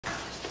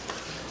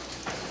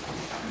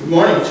Good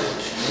morning,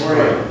 church. Good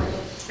morning.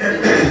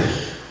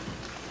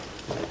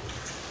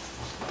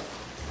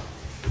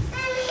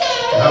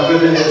 How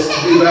good it is to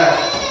be back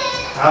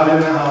out in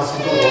the house of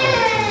the Lord.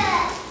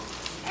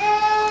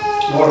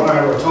 Lord and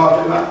I were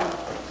talking about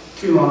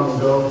too long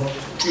ago, a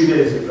few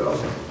days ago.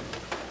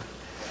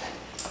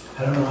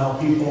 I don't know how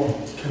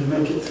people can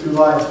make it through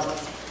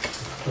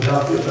life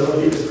without the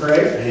ability to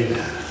pray.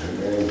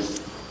 Amen.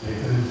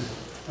 And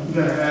I'm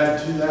going to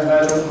add to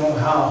that, I don't know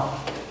how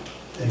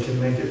they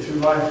can make it through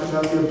life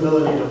without the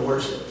ability to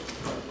worship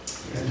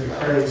and to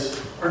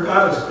praise. Our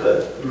God is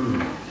good.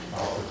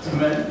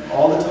 Amen.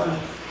 All the time.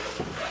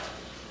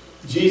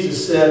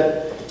 Jesus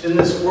said, in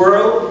this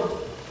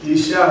world ye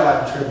shall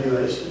have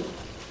tribulation.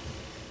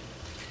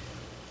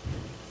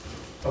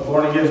 A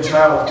born-again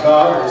child of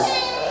God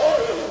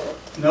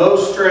is no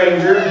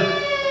stranger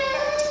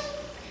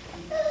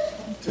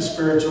to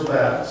spiritual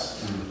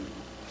battles.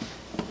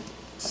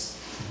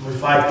 We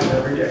fight them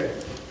every day.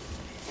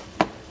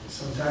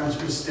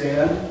 Sometimes we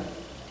stand,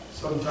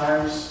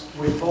 sometimes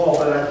we fall,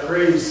 but I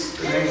praise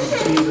the name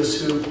of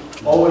Jesus who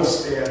always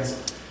stands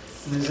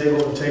and is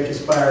able to take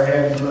us by our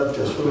hand and lift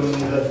us when we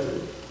need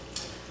lifted.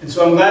 And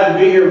so I'm glad to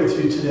be here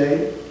with you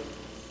today.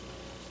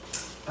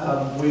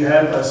 We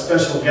have a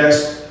special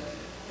guest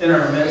in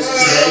our midst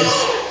today.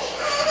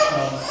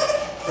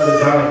 Brother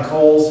Donnie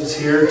Coles is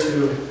here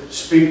to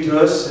speak to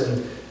us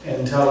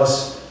and tell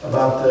us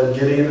about the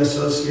Gideon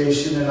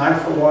Association. And I,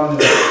 for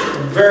one,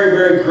 am very,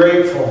 very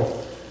grateful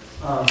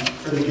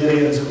for the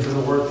Gideons and for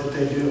the work that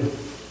they do.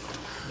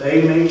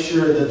 They make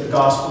sure that the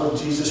gospel of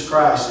Jesus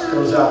Christ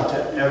goes out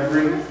to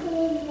every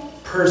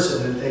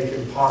person that they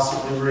can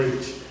possibly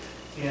reach.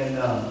 And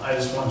I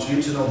just want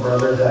you to know,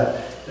 brother,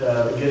 that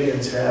the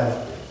Gideons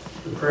have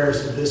the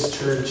prayers of this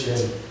church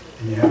and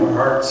you have our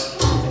hearts.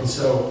 And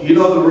so you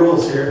know the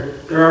rules here.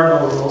 There are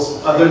no rules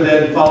other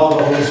than follow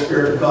the Holy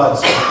Spirit of God.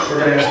 So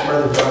we're going to ask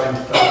Brother Donnie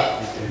to come.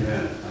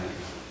 Amen.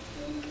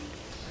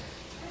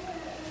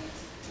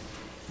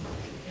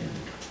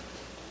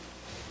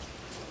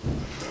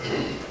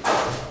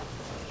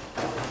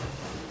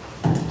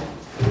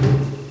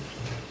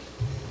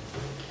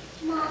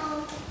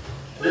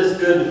 It is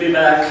good to be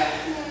back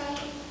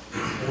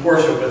and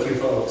worship with you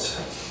folks.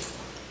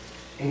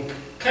 In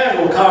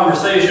casual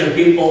conversation,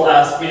 people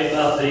ask me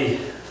about the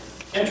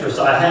interests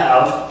I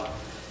have,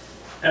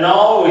 and I'll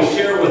always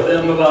share with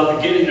them about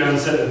the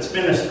Gideons and its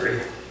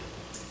ministry.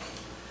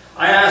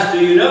 I ask,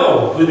 do you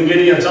know who the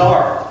Gideons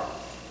are?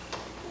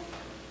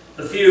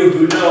 The few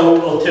who know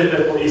will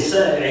typically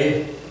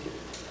say,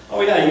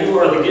 oh yeah, you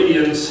are the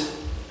Gideons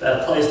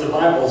that place the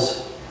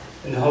Bibles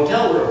in the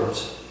hotel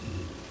rooms.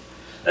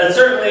 That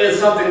certainly is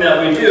something that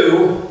we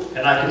do,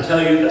 and I can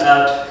tell you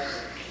that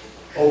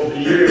over the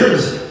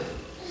years,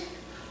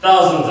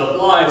 thousands of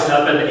lives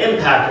have been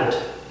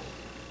impacted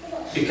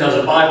because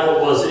a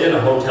Bible was in a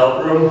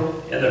hotel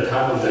room in the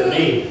time of their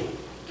need.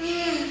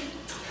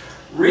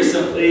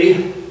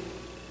 Recently,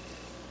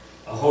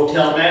 a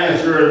hotel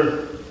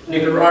manager in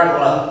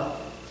Nicaragua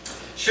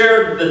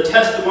shared the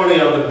testimony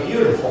of a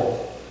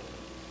beautiful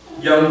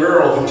young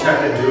girl who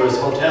checked into his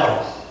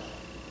hotel.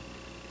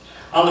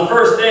 On the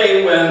first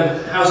day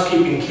when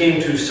housekeeping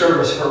came to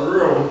service her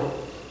room,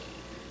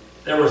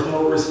 there was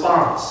no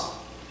response.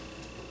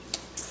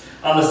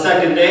 On the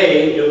second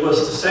day, it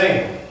was the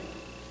same.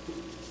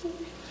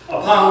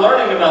 Upon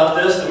learning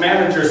about this, the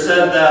manager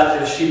said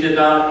that if she did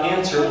not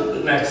answer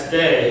the next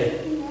day,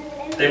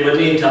 they would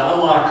need to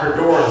unlock her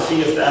door and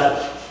see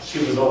if she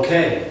was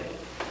okay.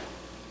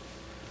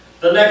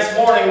 The next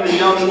morning, the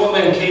young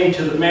woman came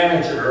to the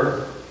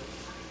manager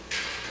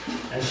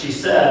and she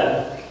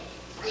said,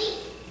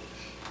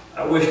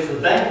 I wish to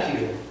thank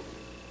you.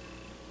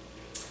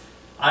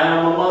 I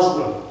am a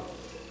Muslim,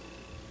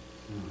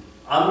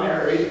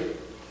 unmarried,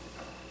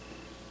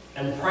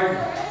 and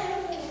pregnant.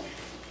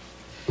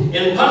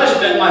 In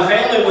punishment, my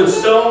family would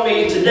stone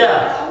me to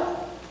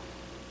death.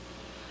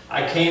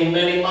 I came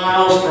many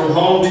miles from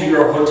home to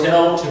your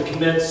hotel to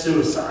commit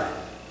suicide.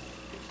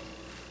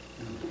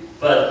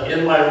 But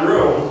in my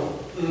room,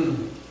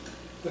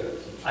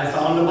 I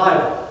found a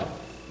Bible,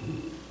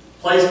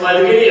 placed by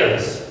the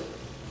Gideons.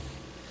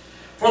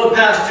 For the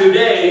past 2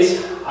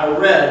 days, I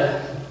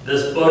read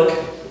this book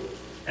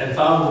and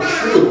found the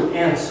true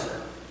answer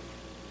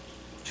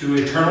to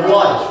eternal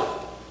life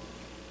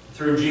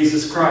through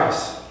Jesus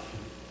Christ.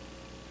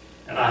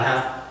 And I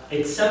have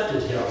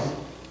accepted Him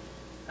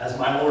as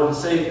my Lord and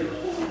Savior.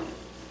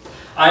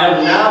 I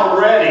am now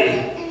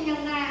ready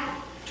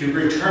to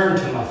return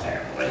to my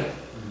family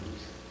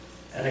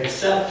and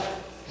accept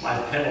my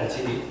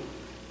penalty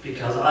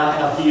because I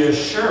have the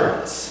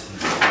assurance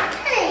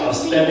of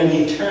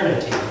spending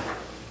eternity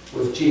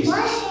with Jesus.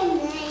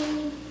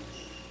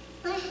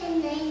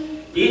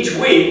 Each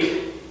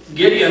week,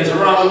 Gideons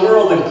around the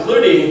world,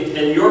 including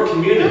in your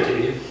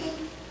community,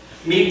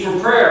 meet for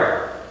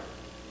prayer.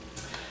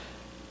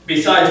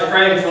 Besides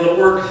praying for the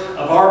work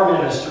of our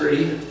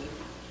ministry,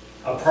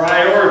 a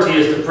priority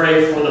is to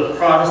pray for the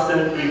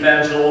Protestant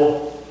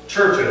evangelical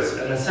churches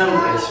and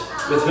assemblies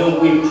with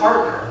whom we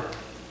partner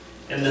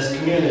in this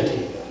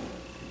community.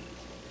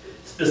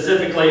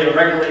 specifically and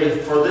regularly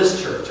for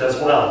this church as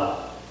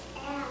well.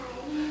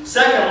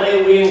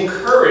 Secondly, we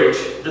encourage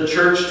the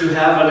church to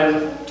have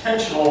an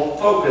intentional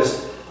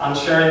focus on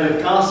sharing the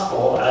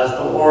gospel as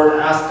the Lord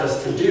asked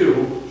us to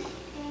do.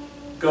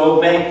 Go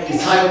make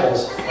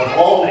disciples of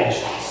all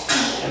nations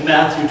in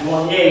Matthew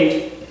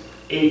 28,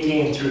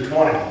 18 through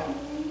 20.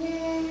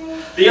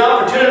 The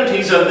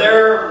opportunities are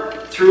there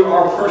through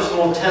our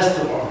personal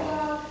testimony.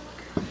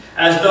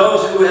 As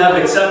those who have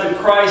accepted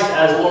Christ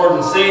as Lord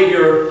and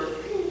Savior,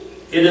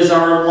 it is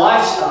our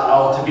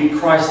lifestyle to be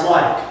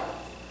Christ-like,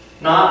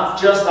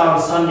 not just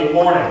on Sunday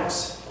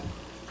mornings,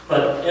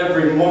 but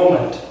every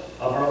moment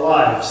of our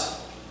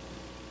lives.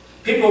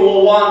 People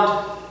will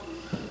want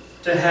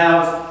to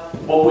have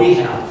what we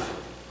have,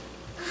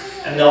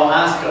 and they'll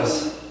ask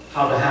us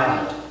how to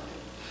have it.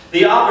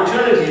 The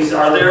opportunities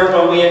are there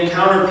when we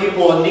encounter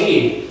people in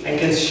need and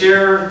can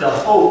share the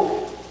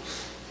hope,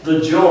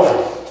 the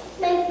joy,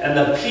 and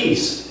the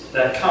peace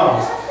that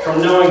comes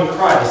from knowing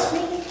Christ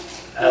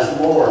as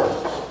Lord.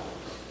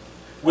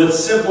 With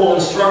simple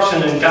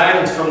instruction and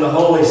guidance from the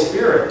Holy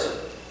Spirit,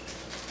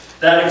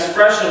 that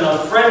expression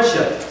of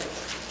friendship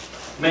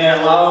may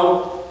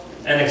allow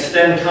and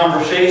extend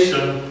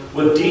conversation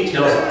with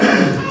details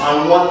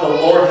on what the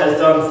Lord has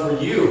done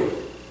for you,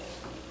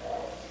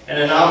 and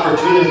an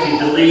opportunity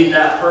to lead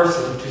that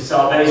person to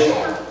salvation.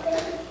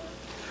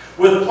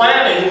 With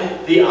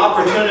planning, the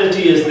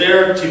opportunity is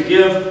there to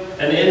give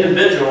an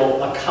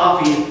individual a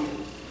copy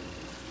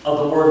of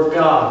the Word of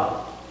God.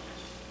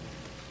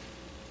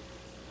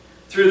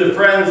 Through the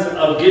Friends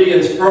of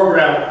Gideon's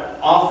program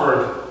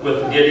offered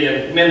with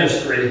Gideon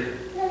Ministry,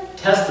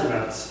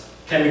 testaments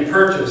can be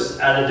purchased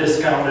at a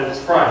discounted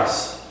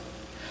price.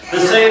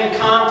 The same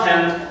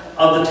content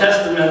of the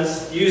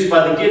testaments used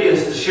by the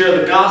Gideons to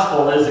share the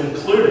gospel is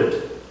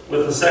included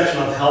with the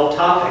section of help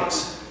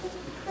topics,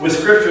 with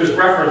scriptures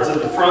referenced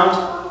at the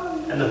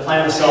front and the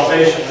plan of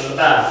salvation in the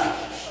back.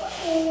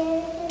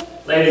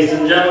 Ladies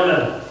and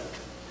gentlemen,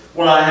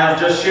 what I have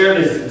just shared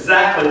is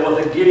exactly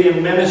what the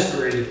Gideon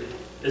ministry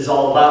is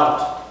all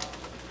about.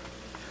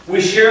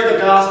 We share the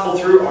gospel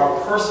through our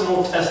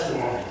personal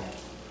testimony,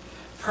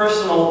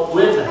 personal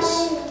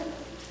witness,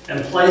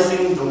 and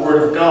placing the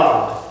Word of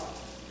God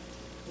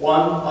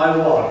one by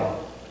one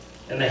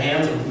in the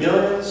hands of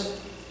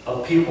millions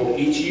of people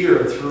each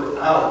year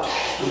throughout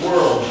the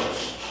world.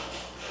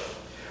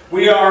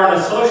 We are an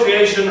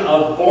association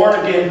of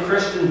born-again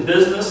Christian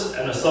business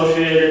and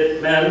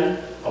associated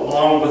men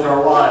along with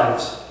our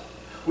wives.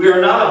 We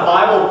are not a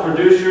Bible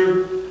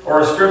producer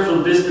or a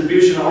scriptural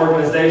distribution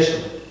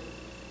organization.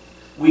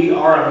 We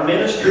are a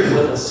ministry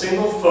with a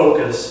single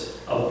focus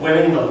of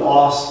winning the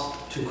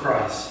lost to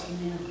Christ.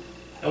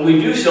 And we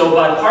do so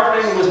by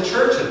partnering with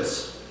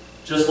churches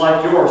just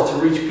like yours to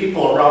reach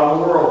people around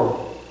the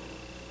world.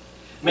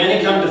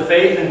 Many come to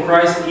faith in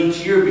Christ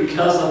each year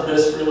because of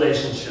this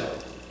relationship.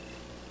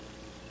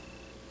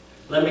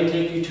 Let me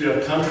take you to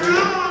the country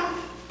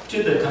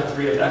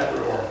of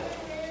Ecuador.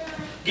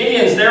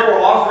 Gideons there were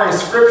offering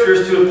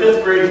scriptures to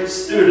 5th grade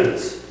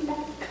students.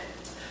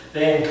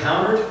 They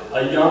encountered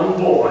a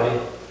young boy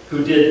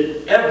who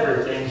did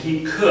everything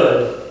he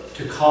could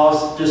to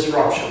cause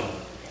disruption,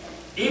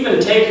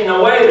 even taking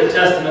away the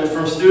testament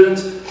from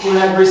students who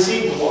had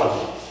received one.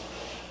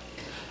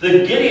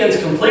 The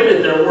Gideons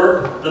completed their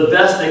work the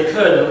best they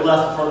could and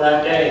left for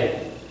that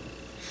day.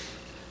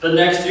 The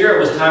next year it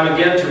was time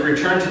again to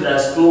return to that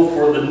school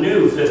for the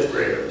new 5th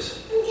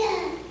graders.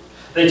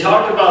 They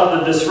talked about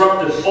the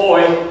disruptive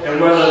boy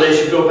and whether they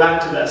should go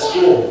back to that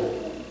school.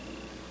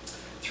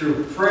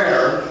 Through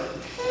prayer,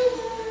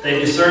 they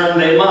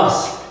discerned they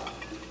must.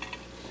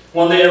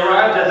 When they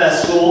arrived at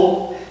that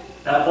school,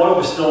 that boy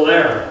was still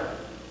there.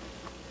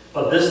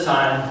 But this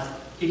time,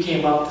 he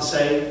came up to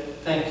say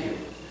thank you.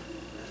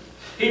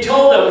 He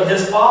told them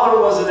his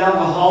father was an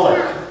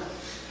alcoholic.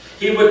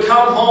 He would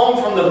come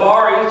home from the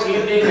bar each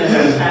evening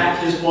and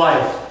attack his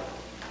wife.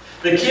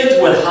 The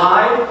kids would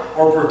hide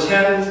or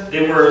pretend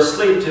they were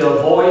asleep to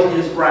avoid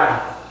his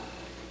wrath.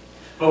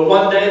 But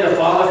one day the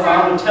father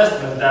found a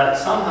testament that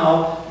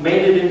somehow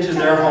made it into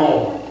their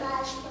home.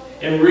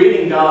 In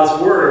reading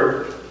God's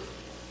Word,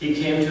 he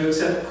came to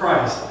accept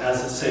Christ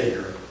as his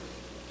Savior.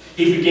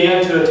 He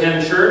began to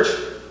attend church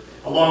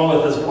along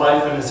with his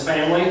wife and his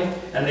family,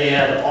 and they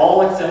had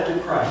all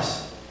accepted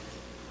Christ.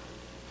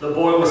 The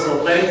boy was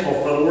so thankful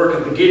for the work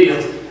of the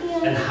Gideons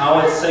and how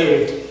it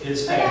saved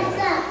his family.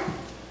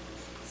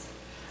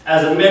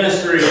 As a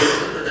ministry,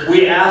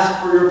 we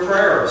ask for your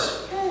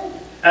prayers.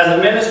 As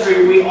a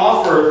ministry, we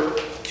offer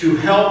to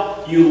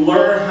help you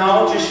learn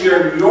how to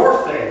share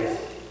your faith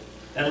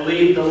and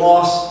lead the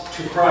lost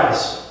to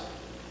Christ.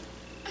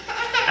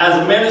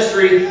 As a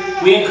ministry,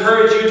 we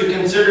encourage you to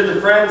consider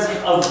the Friends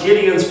of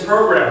Gideon's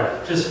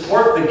program to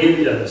support the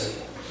Gideons,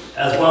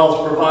 as well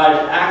as provide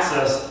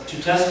access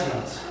to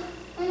testaments.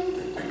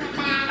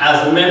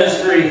 As a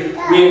ministry,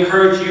 we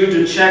encourage you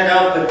to check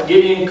out the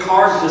Gideon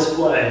card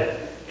display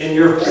in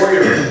your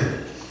foyer.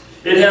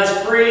 It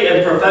has free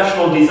and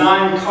professional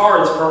designed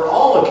cards for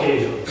all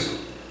occasions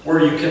where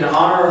you can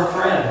honor a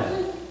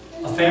friend,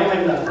 a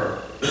family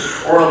member,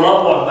 or a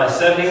loved one by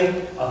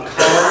sending a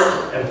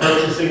card and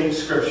purchasing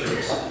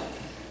scriptures.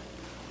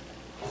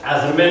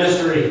 As a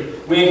ministry,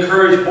 we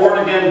encourage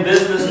born-again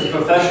business and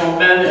professional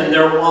men and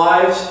their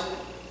wives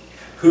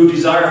who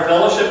desire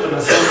fellowship and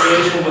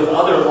association with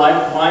other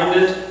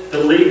like-minded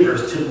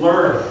believers to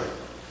learn,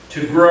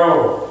 to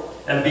grow,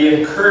 and be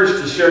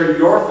encouraged to share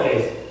your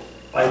faith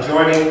by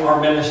joining our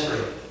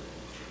ministry.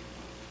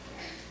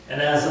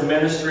 And as a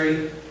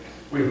ministry,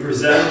 we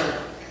present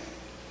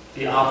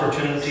the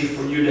opportunity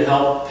for you to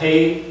help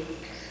pay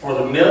for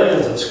the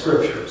millions of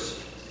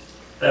scriptures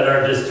that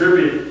are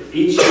distributed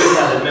each year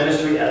by the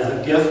ministry as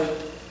a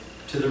gift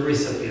to the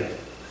recipient.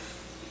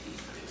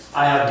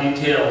 I have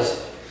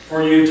details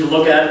for you to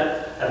look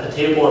at the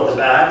table at the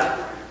back,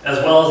 as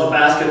well as a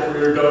basket for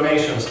your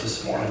donations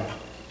this morning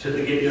to the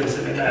Gideons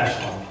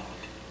International.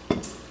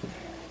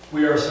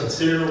 We are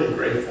sincerely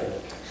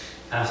grateful,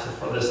 Pastor,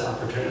 for this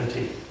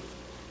opportunity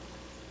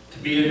to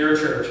be in your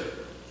church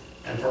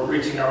and for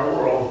reaching our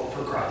world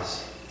for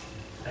Christ.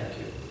 Thank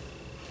you.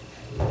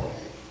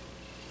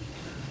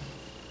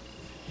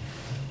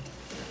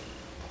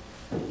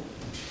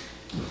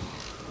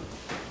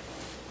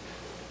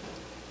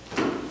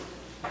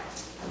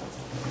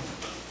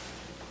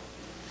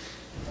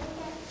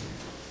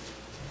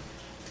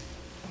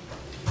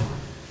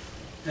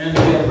 And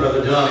again,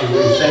 Brother Donnie,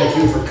 we thank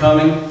you for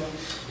coming.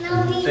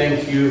 We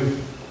thank you,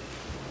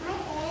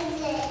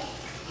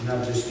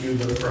 not just you,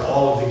 but for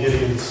all of the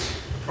Gideons,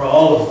 for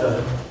all of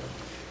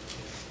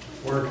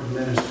the work and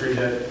ministry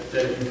that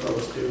you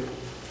folks do.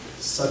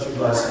 It's such a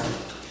blessing.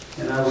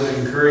 And I would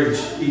encourage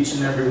each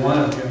and every one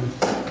of you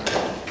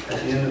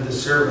at the end of the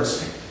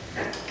service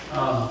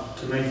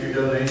to make your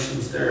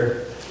donations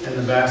there in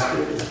the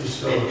basket if you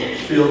so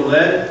feel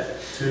led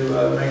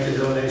to make a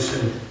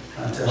donation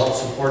to help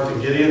support the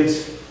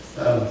Gideons.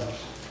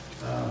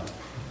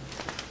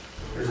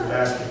 There's a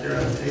basket there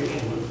on the table.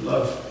 We'd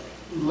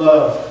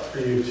love for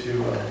you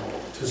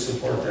to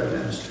support that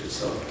ministry.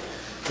 So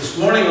this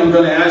morning I'm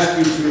going to ask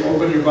you to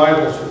open your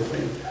Bibles with me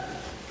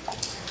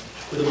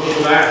to the book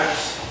of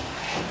Acts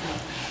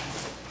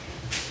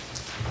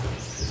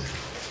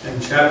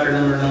and chapter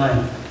number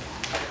 9.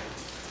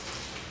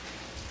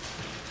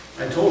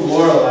 I told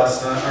Laura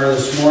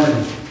this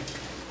morning,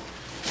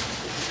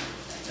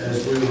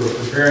 as we were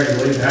preparing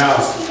to leave the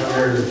house to come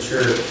here to the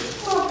church.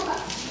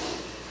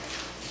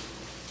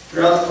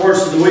 Throughout the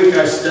course of the week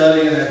I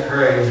study and I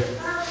pray.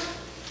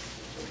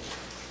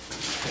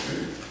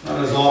 Not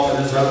as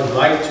often as I would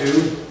like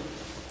to,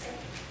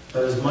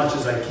 but as much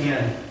as I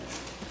can.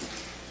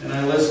 And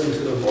I listen to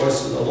the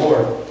voice of the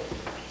Lord.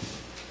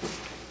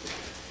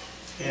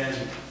 And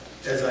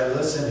as I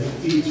listen,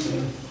 He feeds me.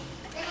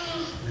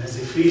 And as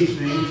He feeds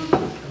me,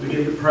 I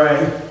begin to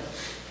pray.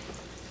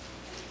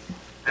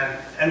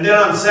 And then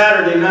on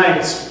Saturday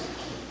nights,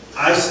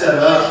 I set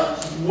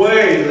up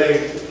way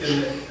late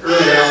in the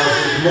early hours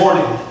of the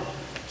morning,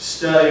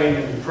 studying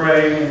and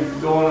praying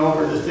and going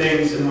over the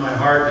things in my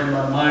heart and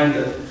my mind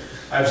that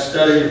I've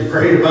studied and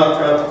prayed about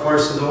throughout the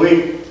course of the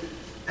week.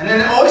 And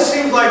then it always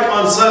seems like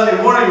on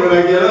Sunday morning when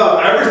I get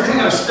up, everything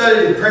I've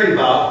studied and prayed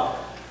about,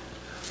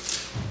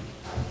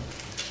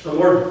 the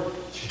Lord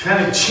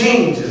kind of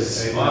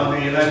changes on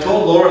me. And I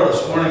told Laura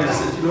this morning, I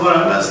said, you know what,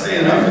 I'm not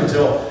staying up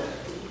until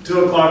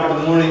 2 o'clock in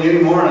the morning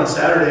anymore on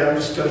Saturday. I'm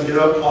just going to get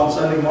up on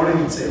Sunday morning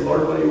and say,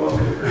 Lord, what do you want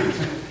me to preach?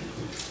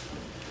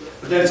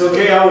 But that's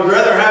okay. I would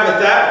rather have it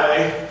that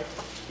way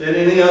than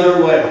any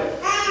other way.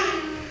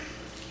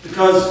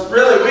 Because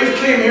really, we've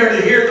came here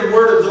to hear the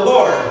word of the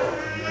Lord,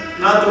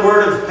 not the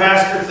word of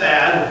Pastor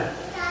Thad or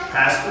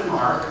Pastor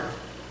Mark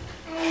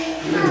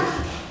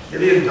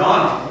or even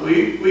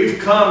Donnie. We've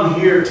come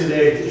here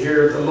today to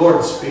hear the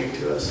Lord speak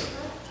to us.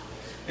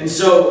 And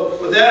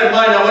so, with that in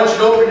mind, I want you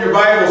to open your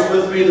Bibles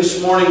with me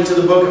this morning to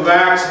the book of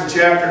Acts in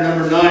chapter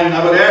number 9.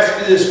 I would ask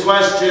you this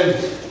question: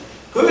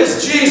 who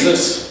is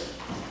Jesus?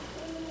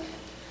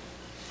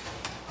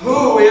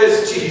 Who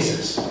is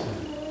Jesus?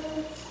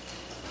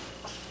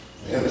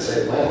 Man, that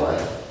saved my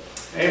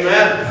life.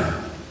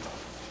 Amen.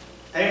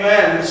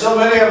 Amen. And so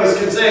many of us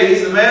can say,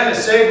 He's the man that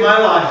saved my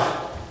life.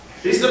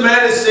 He's the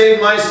man that saved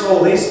my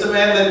soul. He's the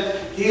man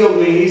that healed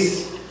me.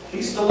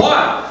 He's the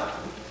one.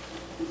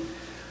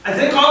 I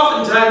think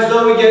oftentimes,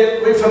 though,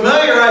 we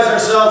familiarize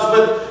ourselves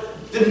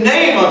with the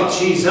name of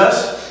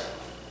Jesus,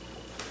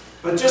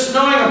 but just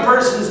knowing a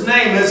person's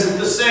name isn't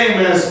the same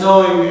as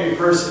knowing a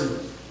person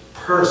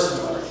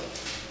personally.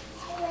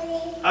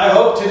 I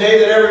hope today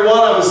that every one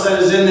of us that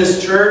is in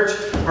this church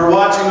or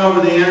watching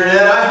over the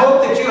internet, I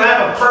hope that you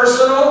have a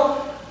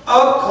personal,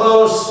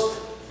 up-close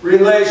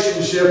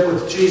relationship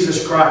with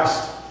Jesus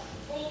Christ.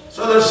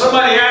 So that if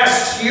somebody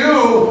asks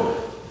you,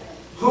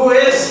 who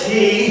is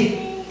He?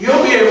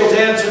 You'll be able to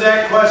answer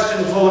that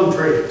question full and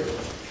free.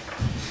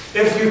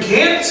 If you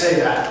can't say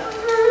that,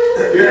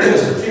 here in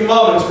just a few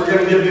moments we're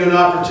going to give you an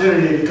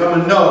opportunity to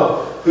come and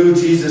know who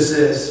Jesus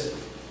is.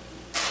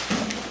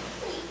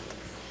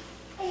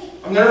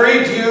 I'm going to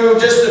read to you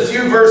just a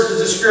few verses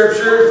of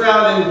Scripture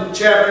found in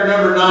chapter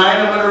number 9.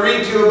 I'm going to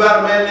read to you about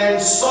a man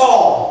named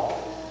Saul.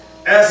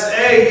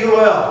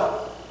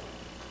 S-A-U-L.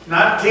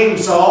 Not King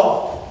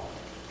Saul.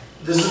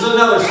 This is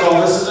another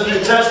Saul. This is a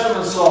New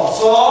Testament Saul.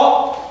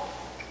 Saul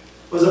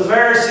was a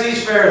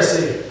Pharisee's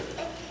Pharisee.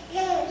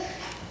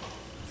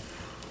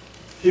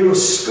 He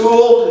was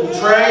schooled and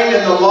trained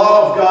in the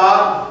law of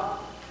God.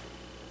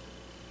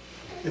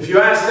 If you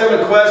asked him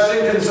a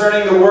question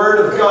concerning the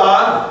Word of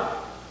God,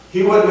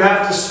 he wouldn't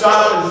have to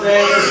stop and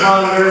think or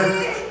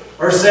ponder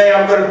or say,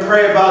 I'm going to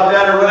pray about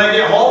that. Or when I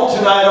get home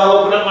tonight, I'll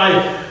open up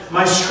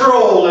my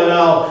scroll and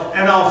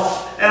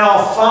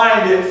I'll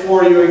find it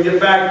for you and get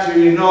back to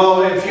you.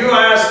 No, if you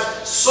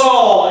asked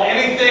Saul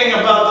anything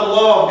about the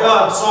law of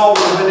God, Saul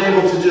would have been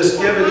able to just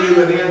give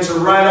you an answer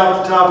right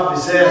off the top of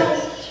his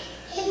head.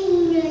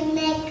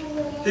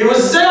 He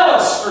was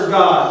zealous for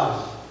God.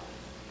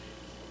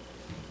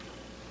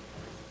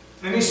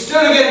 And he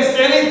stood against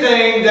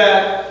anything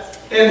that,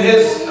 in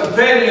his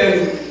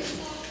opinion,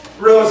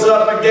 rose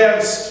up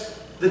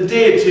against the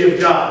deity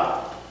of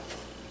God.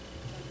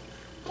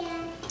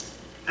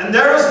 And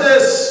there was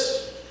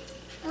this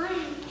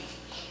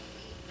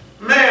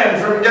man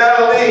from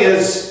Galilee.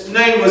 His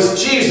name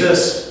was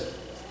Jesus.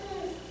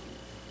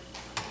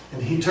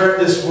 And he turned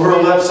this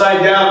world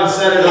upside down and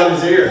set it on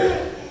his ear.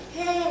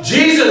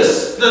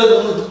 Jesus,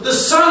 the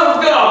Son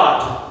of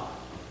God,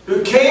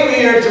 who came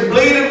here to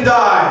bleed and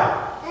die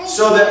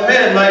so that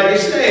men might be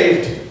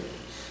saved.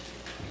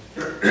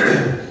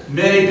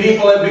 Many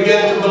people have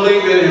begun to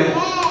believe in Him.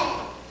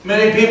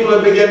 Many people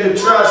have begun to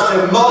trust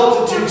Him.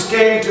 Multitudes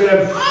came to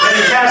Him, and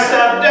He cast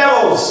out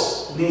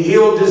devils, and He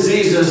healed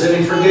diseases, and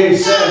He forgave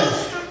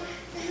sins.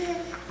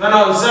 And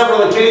on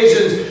several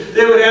occasions,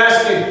 they would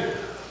ask Him,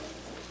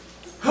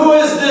 who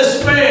is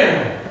this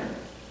man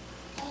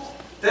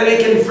that He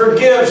can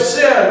forgive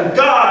sin?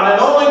 God,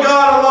 and only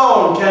God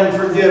alone can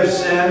forgive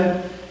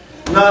sin.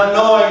 Not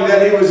knowing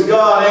that He was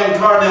God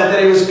incarnate,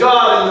 that He was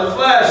God in the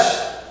flesh,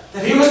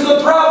 that He was the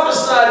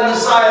prophesied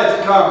Messiah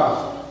to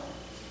come.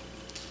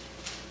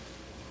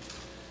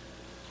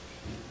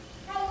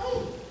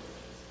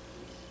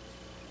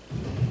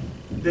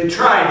 They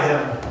tried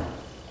Him.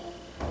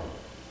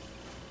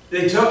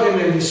 They took Him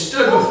and He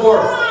stood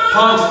before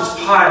Pontius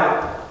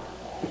Pilate.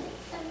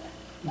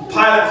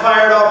 Pilate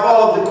fired off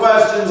all of the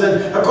questions,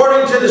 and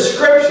according to the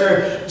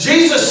Scripture,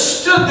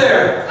 Jesus stood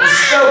there and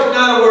spoke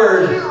not a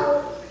word,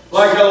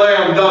 like a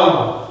lamb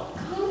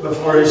dumb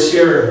before his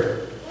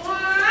shearer.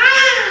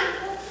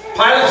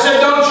 Pilate said,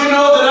 don't you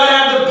know that I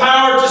have the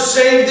power to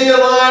save thee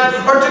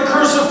alive or to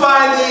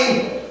crucify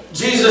thee?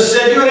 Jesus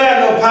said, you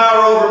had no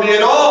power over me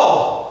at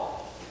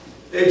all,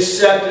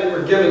 except it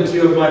were given to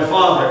you of my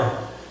Father.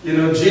 You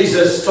know,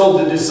 Jesus told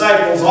the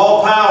disciples,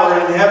 all power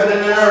in heaven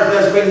and in earth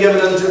has been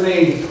given unto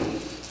me.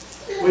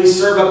 We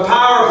serve a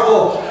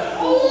powerful,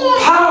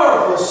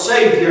 powerful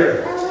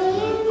Savior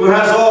who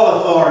has all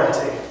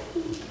authority.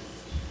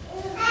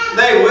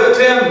 They whipped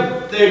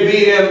Him, they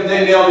beat Him,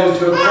 they nailed Him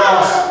to a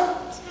cross.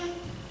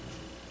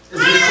 As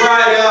He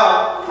cried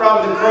out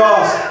from the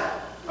cross,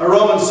 a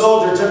Roman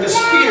soldier took a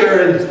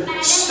spear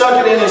and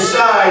stuck it in His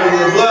side, and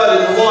the blood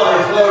and the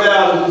water flowed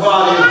out of the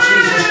body of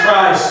Jesus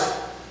Christ.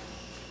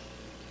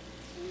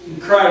 He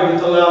cried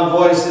with a loud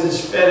voice, it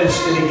is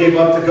finished, and He gave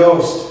up the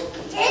ghost.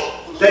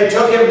 They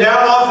took Him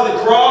down off of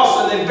the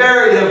cross and they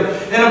buried Him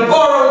in a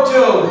borrowed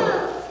tomb.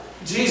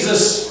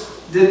 Jesus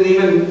didn't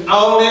even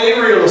own any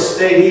real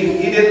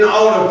estate. He didn't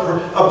own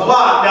a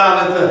plot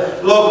down at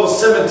the local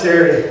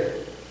cemetery.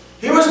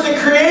 He was the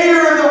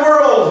creator of the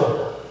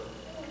world.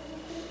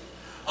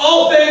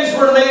 All things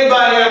were made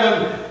by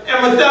Him,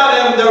 and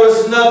without Him there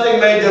was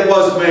nothing made that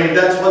was made.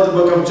 That's what the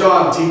book of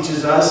John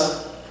teaches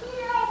us.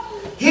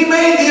 He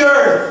made the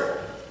earth.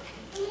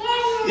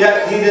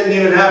 Yet He didn't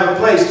even have a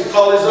place to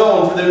call His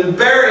own for them to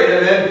bury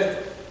Him in.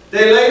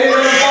 They laid Him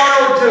in a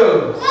borrowed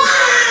tomb.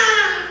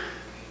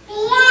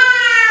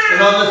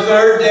 And on the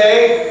third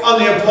day, on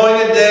the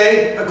appointed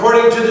day,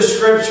 according to the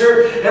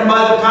Scripture, and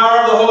by the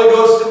power of the Holy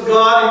Ghost of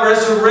God, He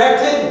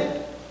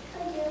resurrected.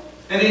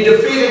 And He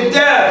defeated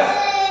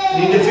death.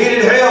 And He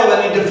defeated hell.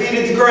 And He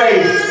defeated the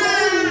grave.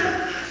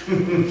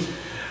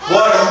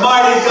 What a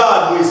mighty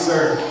God we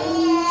serve.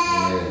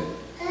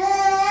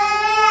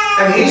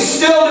 And He's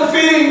still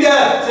defeating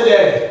death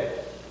today.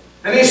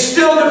 And He's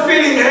still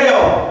defeating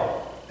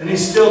hell. And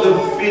He's still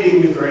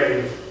defeating the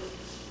grave.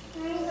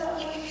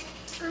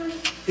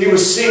 He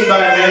was seen by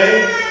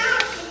many.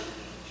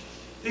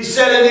 He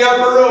sat in the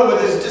upper room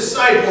with His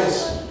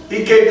disciples.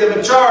 He gave them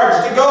a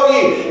charge to go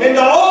ye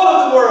into all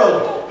of the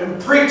world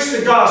and preach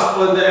the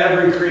gospel unto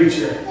every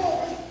creature.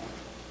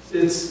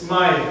 It's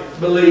my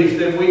belief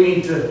that we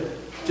need to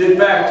get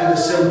back to the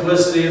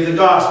simplicity of the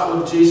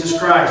gospel of Jesus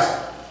Christ.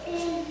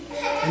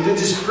 And to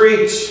just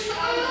preach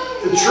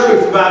the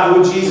truth about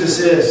who Jesus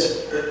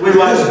is. We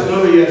watched the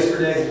movie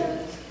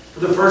yesterday.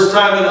 For the first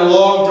time in a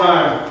long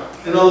time.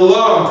 In a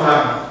long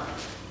time.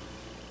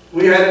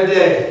 We had a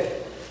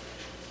day.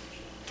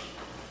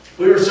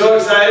 We were so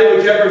excited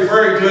we kept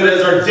referring to it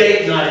as our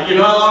date night. You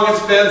know how long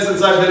it's been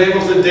since I've been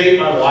able to date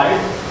my wife?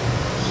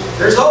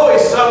 There's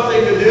always something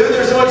to do.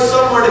 There's always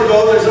somewhere to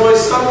go. There's always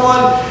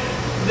someone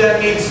that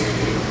needs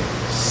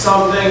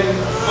something,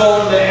 a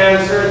phone to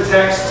answer, a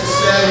text to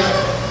send,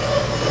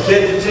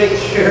 kid to take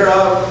care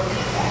of,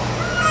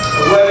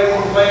 a wedding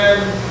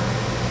planned.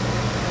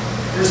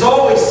 There's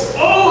always something,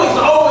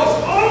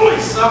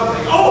 always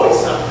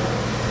something.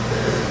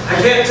 I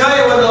can't tell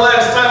you when the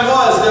last time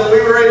was that we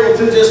were able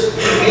to just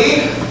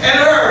me and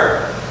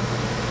her.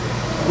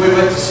 We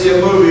went to see a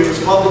movie. It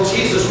was called The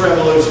Jesus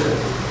Revolution.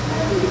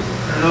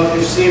 I don't know if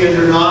you've seen it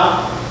or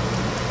not.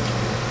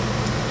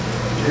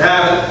 If you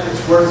haven't,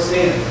 it's worth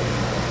seeing.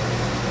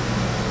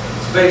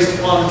 It's based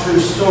upon a true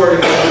story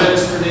of a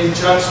minister named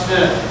Chuck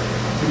Smith.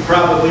 You've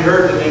probably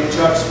heard the name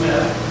Chuck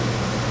Smith.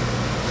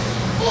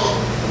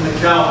 In the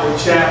Calvary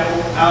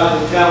Chapel out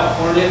in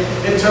California.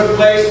 It took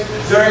place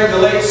during the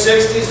late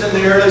 60s and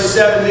the early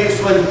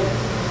 70s when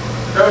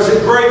there was a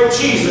great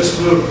Jesus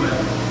movement.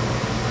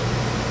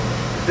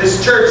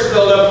 This church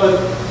filled up with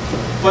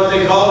what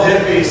they called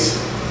hippies.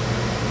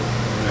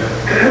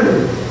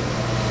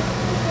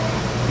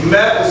 He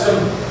met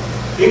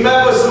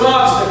with some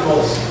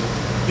obstacles.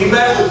 He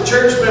met with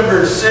church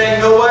members saying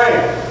no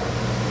way.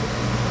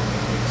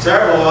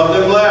 Several of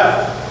them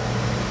left.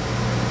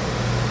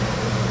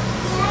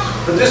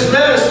 But this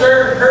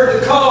minister heard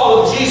the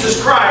call of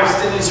Jesus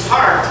Christ in his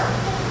heart.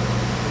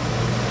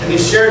 And he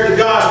shared the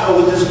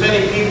gospel with as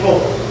many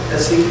people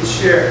as he could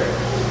share.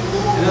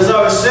 And as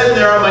I was sitting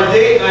there on my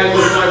date night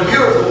with my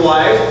beautiful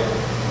wife,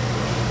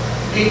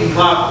 eating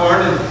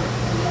popcorn, and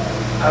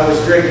I was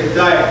drinking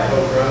Diet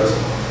Coke, Rose.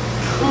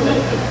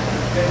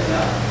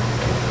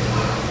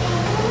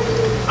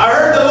 I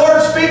heard the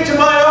Lord speak to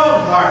my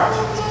own heart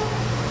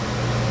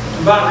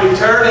about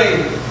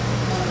returning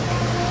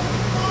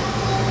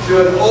to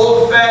an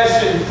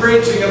old-fashioned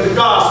preaching of the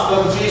gospel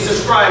of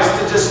Jesus Christ,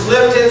 to just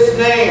lift His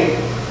name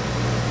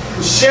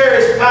and share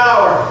His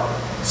power,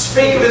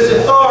 speak of His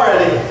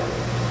authority,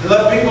 and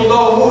let people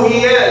know who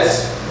He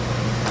is,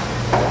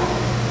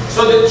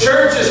 so that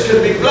churches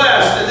can be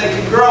blessed and they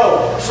can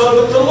grow,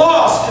 so that the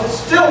lost can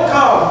still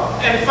come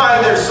and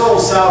find their soul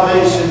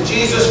salvation.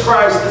 Jesus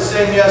Christ, the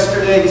same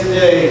yesterday,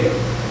 today,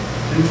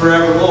 and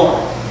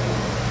forevermore.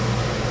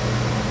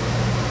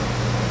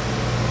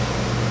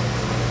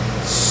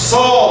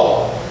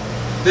 Saul,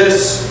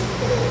 this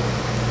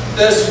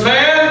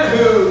man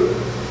who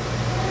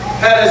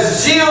had a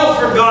zeal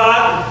for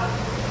God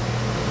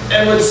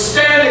and would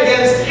stand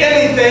against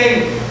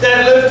anything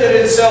that lifted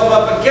itself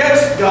up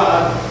against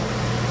God,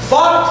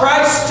 thought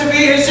Christ to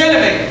be his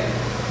enemy.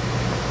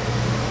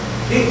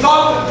 He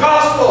thought the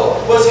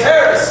gospel was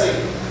heresy.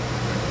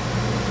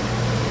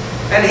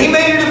 And he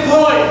made it a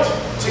point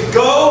to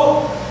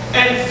go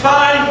and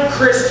find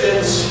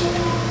Christians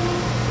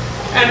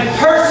and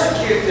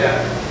persecute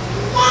them,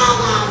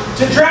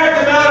 to drag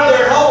them out of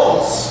their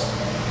homes,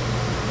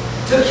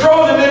 to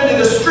throw them into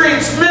the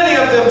streets, many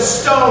of them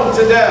stoned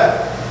to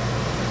death.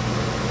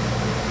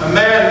 A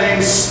man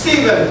named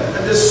Stephen,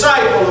 a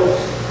disciple of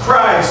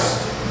Christ.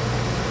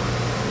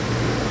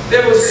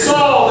 It was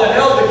Saul that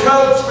held the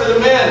coats for the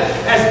men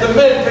as the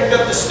men picked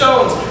up the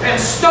stones and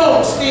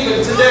stoned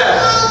Stephen to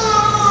death.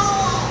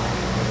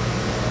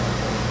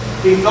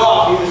 He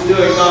thought he was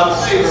doing God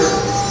a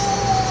favor.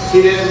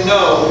 He didn't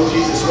know who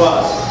Jesus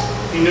was.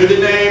 He knew the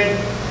name,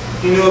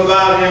 he knew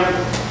about Him,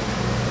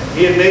 and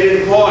he had made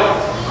it a point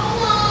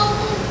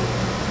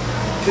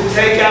to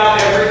take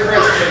out every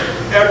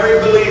Christian, every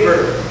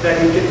believer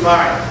that he could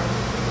find.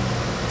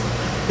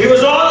 He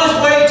was on his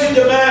way to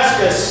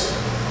Damascus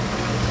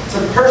to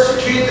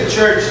persecute the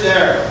church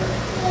there.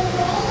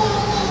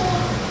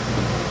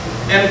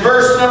 And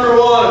verse number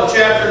 1 of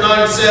chapter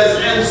 9 says,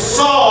 "And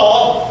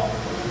Saul,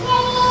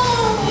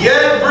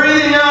 yet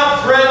breathing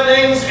out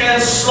threatenings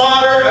and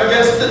slaughter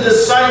against the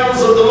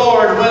disciples of the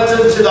Lord, went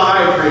unto the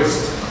high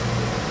priest,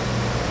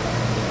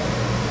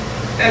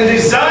 and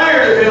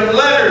desired of him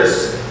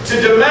letters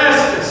to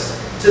Damascus,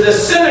 to the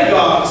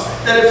synagogues,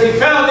 that if he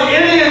found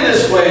any in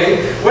this way,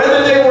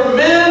 whether they were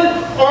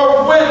men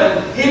or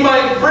women, he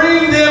might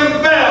bring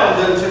them bound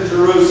into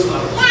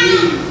Jerusalem."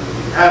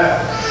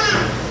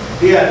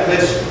 He had a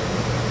mission.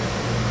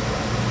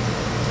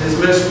 His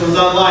mission was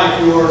unlike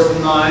yours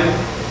and mine.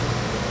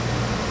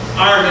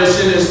 Our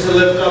mission is to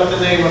lift up the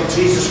name of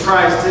Jesus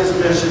Christ. His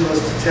mission was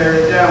to tear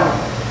it down.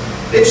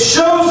 It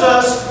shows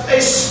us a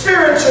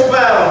spiritual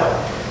battle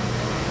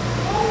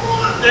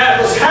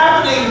that was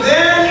happening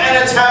then and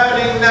it's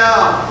happening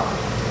now.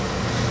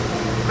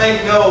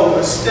 Make no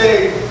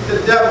mistake, the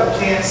devil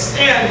can't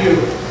stand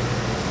you.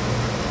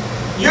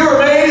 You are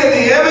made in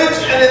the image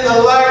and in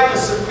the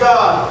likeness of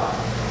God.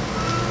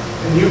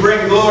 And you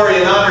bring glory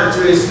and honor to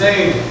His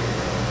name.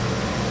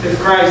 If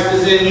Christ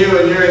is in you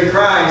and you're in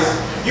Christ,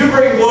 you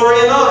bring glory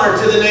and honor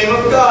to the name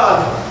of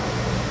God.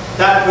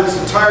 That puts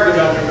a target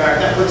on your back.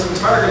 That puts a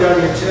target on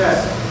your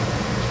chest.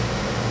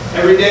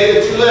 Every day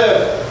that you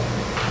live,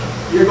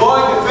 you're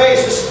going to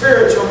face a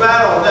spiritual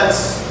battle.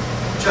 That's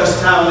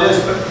just how it is.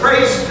 But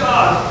praise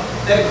God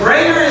that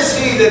greater is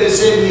He that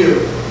is in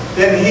you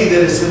than he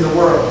that is in the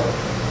world.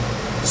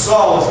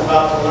 Saul was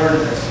about to learn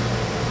this.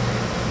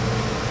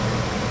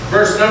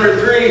 Verse number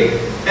 3,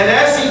 "And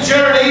as he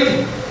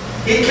journeyed,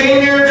 he came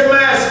near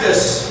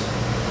Damascus."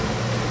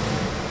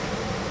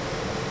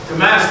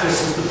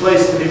 Damascus is the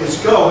place that he was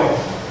going.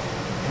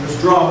 He was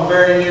drawn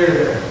very near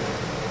there.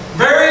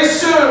 Very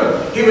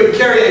soon he would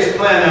carry his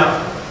plan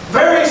out.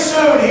 Very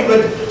soon he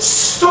would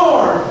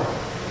storm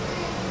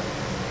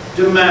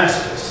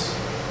Damascus.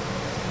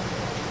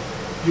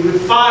 He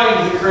would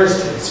find the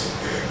Christians.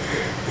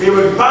 He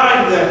would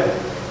bind them.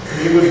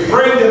 He would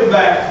bring them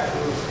back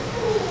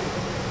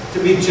to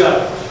be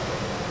judged.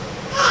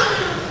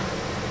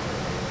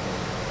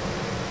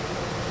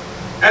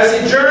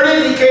 As he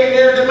journeyed, he came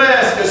near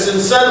Damascus,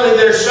 and suddenly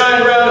there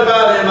shined round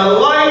about him a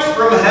light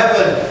from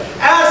heaven.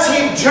 As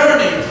he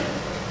journeyed,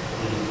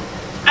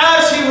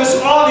 as he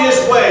was on his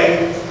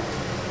way,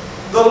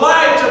 the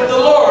light of the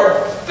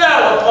Lord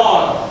fell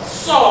upon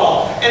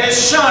Saul, and it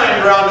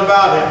shined round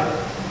about him.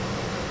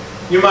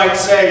 You might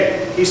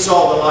say, he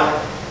saw the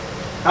light.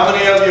 How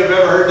many of you have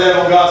ever heard that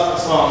old gospel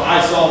song,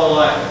 I Saw the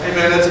Light?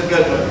 Amen, that's a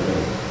good one.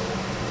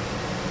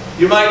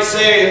 You might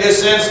say in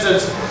this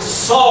instance,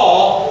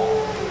 Saul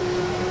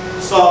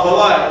saw the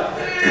light.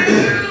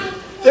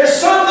 There's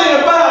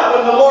something about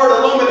when the Lord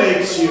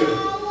illuminates you.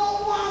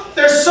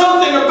 There's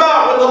something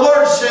about when the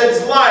Lord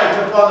sheds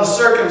light upon a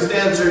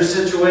circumstance or a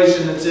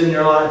situation that's in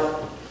your life.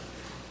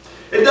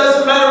 It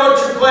doesn't matter what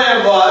your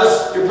plan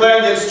was, your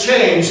plan gets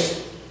changed.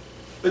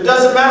 It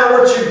doesn't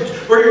matter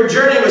where your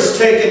journey was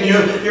taking you,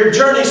 your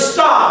journey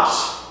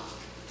stops.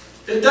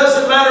 It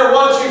doesn't matter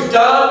what you've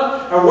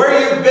done, or where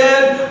you've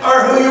been,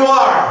 or who you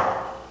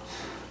are.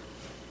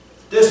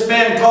 This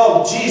man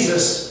called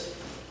Jesus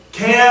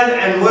can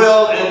and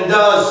will and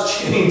does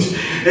change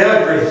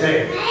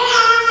everything.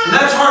 And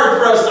that's hard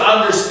for us to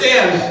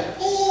understand.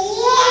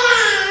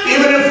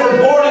 Even if we're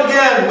born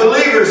again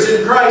believers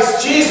in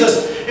Christ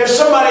Jesus, if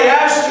somebody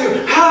asks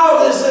you, how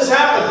does this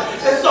happen?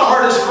 It's the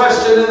hardest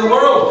question in the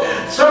world.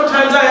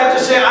 Sometimes I have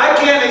to say, I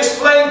can't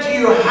explain to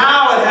you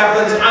how it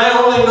happens. I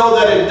only know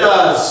that it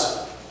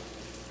does.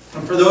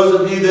 And for those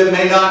of you that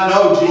may not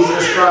know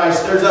Jesus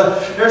Christ,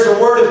 there's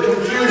a word of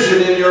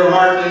confusion in your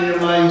heart and in your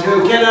mind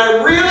too. Can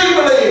I really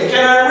believe?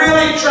 Can I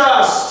really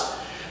trust?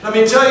 Let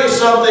me tell you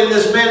something.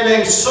 This man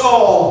named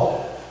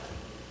Saul,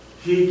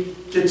 he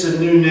gets a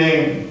new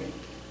name.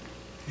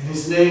 And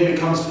his name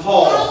becomes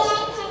Paul.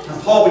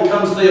 And Paul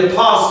becomes the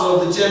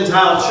apostle of the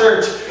Gentile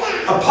church.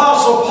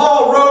 Apostle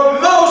Paul wrote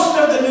most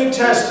of the New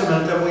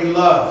Testament that we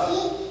love,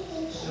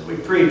 that we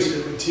preach,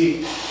 that we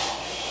teach.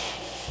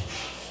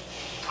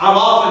 I've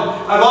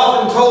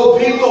often told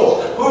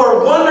people who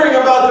are wondering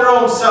about their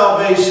own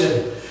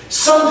salvation.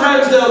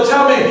 Sometimes they'll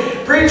tell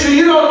me, preacher,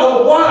 you don't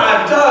know what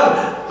I've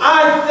done.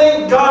 I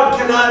think God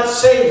cannot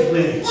save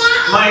me.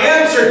 My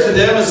answer to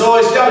them is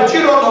always, God, but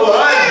you don't know what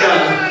I've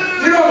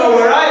done. You don't know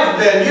where I've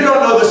been. You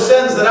don't know the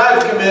sins that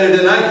I've committed.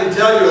 And I can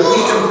tell you, if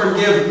He can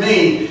forgive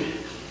me,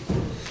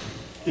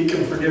 He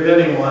can forgive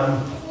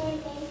anyone.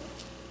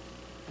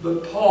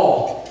 But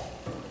Paul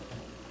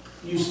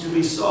used to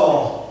be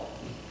Saul.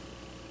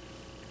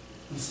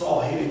 And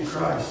Saul hated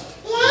Christ.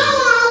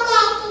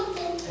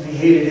 And he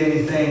hated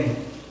anything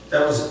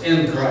that was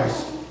in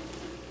Christ.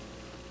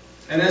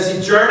 And as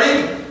he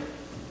journeyed,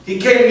 he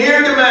came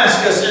near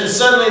Damascus, and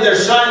suddenly there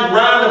shined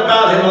round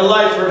about him a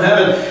light from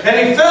heaven.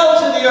 And he fell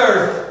to the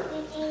earth.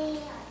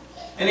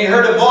 And he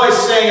heard a voice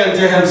saying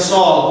unto him,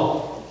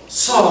 Saul,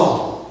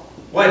 Saul,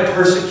 why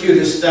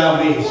persecutest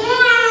thou me?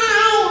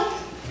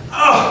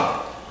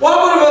 Oh,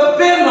 what would it have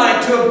been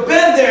like to have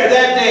been there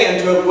that day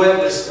and to have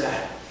witnessed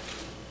that?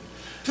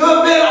 To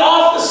have been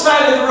off the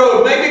side of the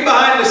road, maybe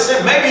behind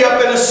maybe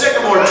up in a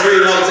sycamore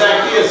tree like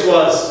Zacchaeus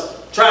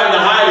was, trying to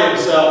hide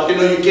himself. You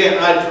know, you can't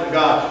hide from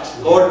God.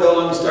 Lord, don't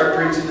let me start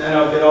preaching that.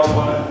 I'll get off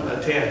on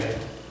a tangent.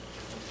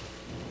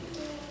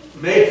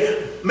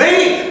 Maybe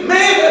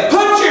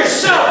put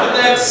yourself in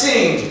that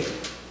scene.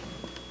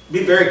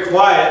 Be very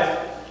quiet.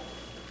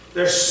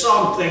 There's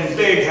something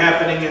big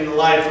happening in the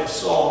life of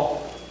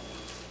Saul.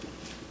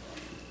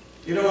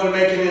 You don't want to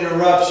make an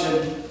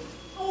interruption.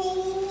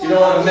 You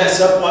don't want to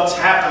mess up what's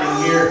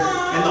happening here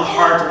in the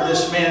heart of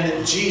this man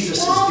that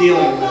Jesus is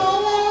dealing with.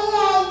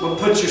 But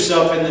put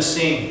yourself in the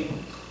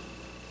scene.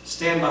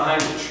 Stand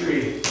behind a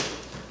tree.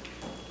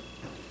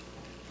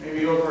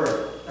 Maybe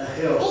over a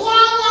hill.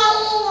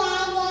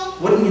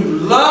 Wouldn't you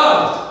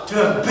love to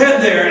have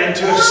been there and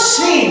to have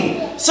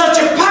seen such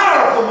a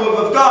powerful move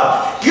of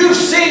God? You've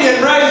seen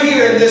it right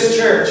here in this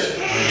church.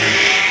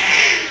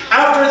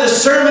 After the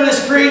sermon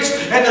is preached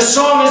and the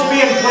song is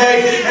being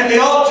played and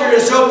the altar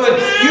is open,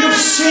 you've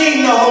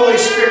seen the Holy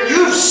Spirit.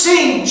 You've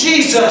seen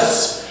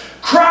Jesus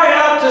cry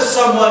out to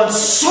someone,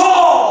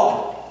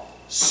 Saul,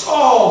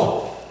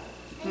 Saul.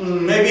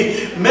 Maybe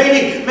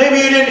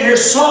you didn't hear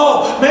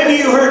Saul. Maybe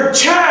you heard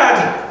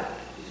Chad.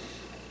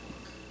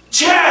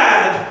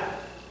 Chad.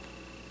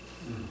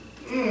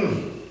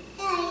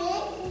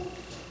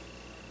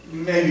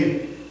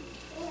 Maybe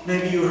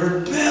you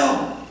heard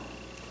Bill.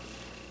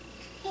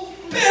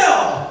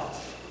 Bill!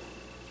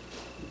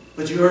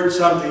 But you heard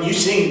something. You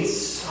seen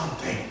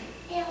something.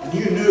 And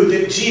you knew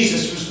that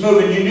Jesus was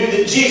moving. You knew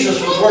that Jesus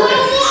was working.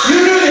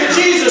 You knew that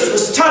Jesus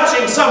was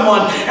touching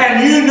someone.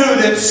 And you knew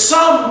that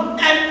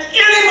at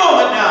any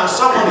moment now,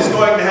 someone is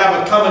going to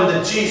have a coming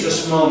to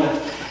Jesus moment.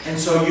 And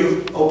so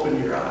you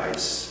open your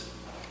eyes.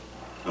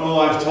 Oh,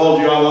 I've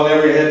told you I want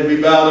every head to be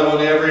bowed. I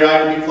want every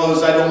eye to be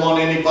closed. I don't want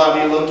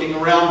anybody looking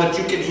around, but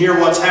you can hear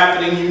what's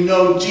happening. You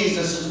know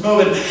Jesus is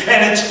moving,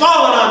 and it's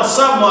falling on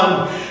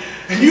someone.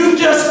 And you've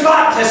just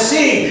got to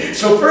see.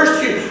 So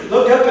first you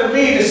look up at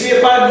me to see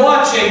if I'm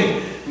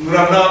watching. And when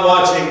I'm not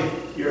watching,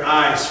 your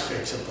eyes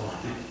fix upon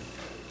it.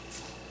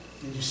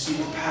 And you see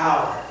the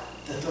power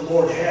that the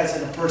Lord has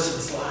in a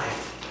person's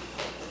life.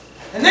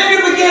 And then you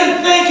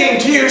begin thinking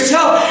to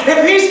yourself,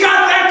 if He's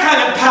got that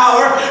kind of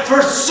power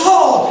for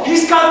Saul,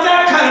 He's got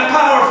that kind of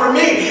power for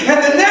me.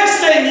 And the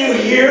next thing you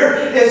hear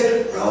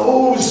is,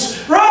 Rose,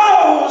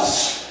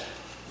 Rose,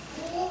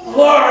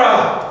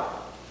 Laura,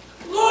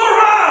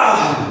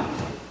 Laura.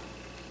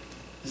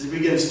 As He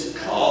begins to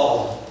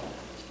call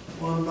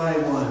one by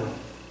one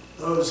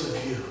those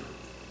of you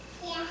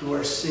who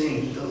are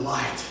seeing the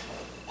light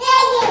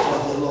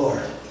of the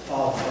Lord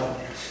fall from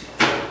you.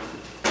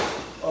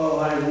 Oh,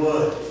 I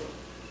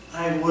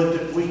would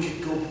that we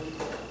could go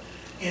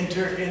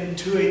enter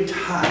into a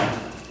time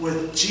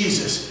with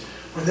Jesus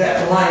where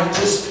that light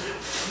just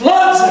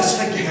floods us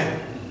again.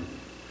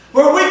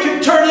 Where we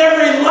could turn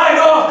every light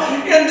off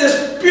in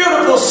this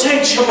beautiful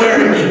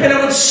sanctuary and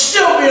it would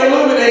still be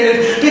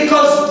illuminated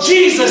because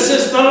Jesus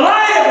is the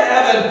light of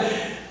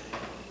heaven.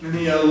 And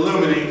He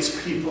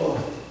illuminates people.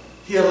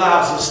 He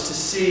allows us to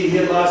see. He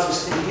allows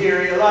us to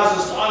hear. He allows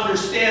us to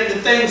understand the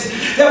things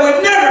that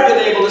we've never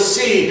been able to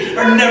see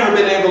or never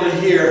been able to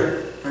hear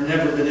or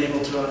never been able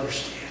to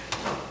understand.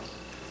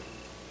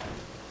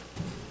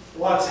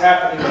 What's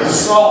happening with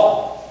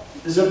Saul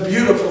is a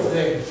beautiful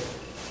thing.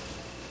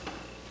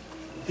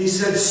 He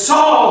said,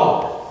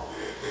 Saul,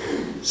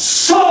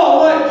 Saul,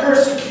 why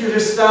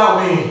persecutest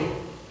thou me?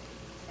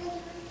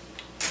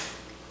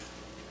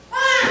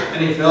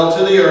 And he fell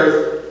to the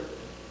earth.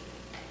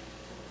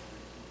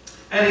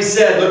 And he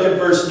said, look at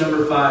verse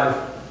number 5.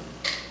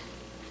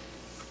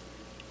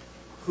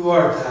 Who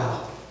art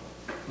thou,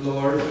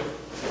 Lord?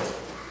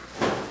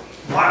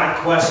 What a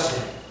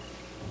question.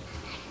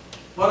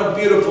 What a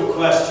beautiful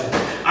question.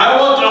 I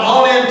want to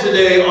hone in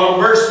today on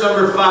verse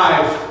number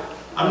 5.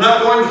 I'm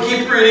not going to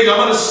keep reading. I'm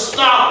going to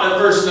stop at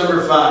verse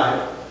number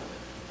 5.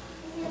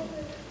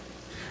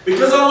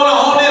 Because I want to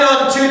hone in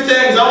on two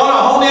things. I want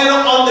to hone in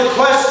on the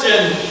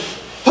question,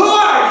 who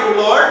are you,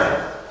 Lord?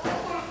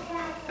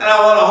 And I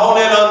want to hone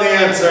in on the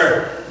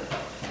answer,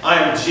 I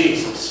am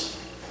Jesus.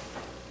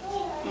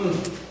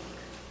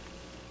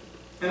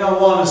 And I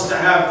want us to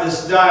have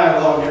this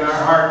dialogue in our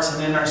hearts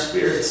and in our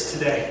spirits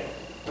today.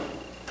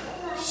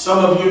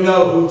 Some of you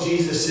know who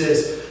Jesus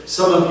is.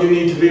 Some of you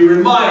need to be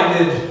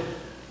reminded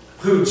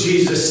who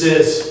Jesus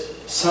is.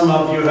 Some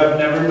of you have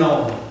never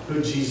known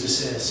who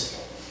Jesus is.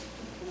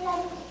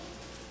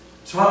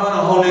 So I want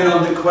to hone in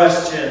on the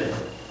question,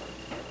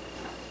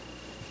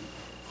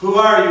 who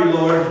are you,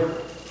 Lord?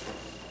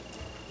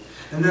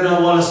 And then I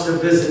want us to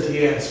visit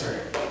the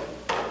answer.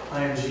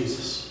 I am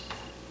Jesus.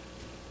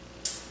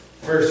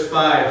 Verse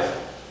 5.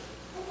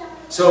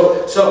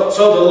 So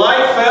the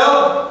light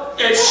fell.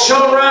 It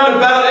shone round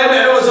about him,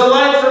 and it was a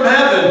light from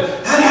heaven.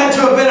 That had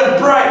to have been a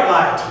bright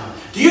light.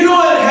 Do you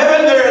know in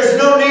heaven there is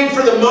no need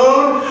for the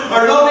moon,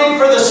 or no need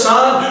for the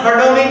sun, or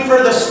no need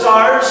for the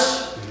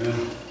stars?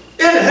 Amen.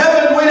 In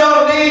heaven we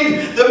don't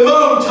need the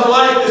moon to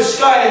light the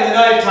sky in the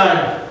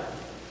nighttime.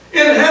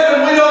 In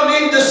heaven we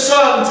don't need the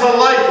sun to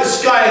light the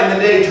sky in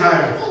the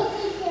daytime.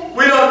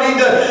 We don't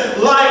need the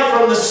light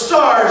from the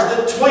stars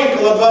that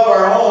twinkle above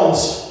our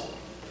homes.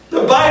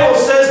 The Bible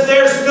says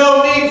there's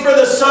no need for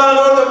the sun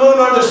or the moon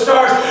or the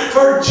stars,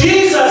 for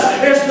Jesus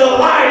is the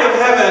light of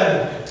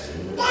heaven.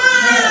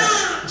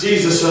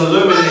 Jesus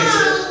illuminates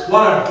it.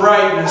 What a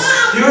brightness.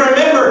 You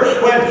remember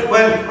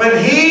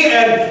when he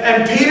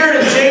and Peter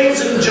and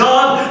James and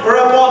John were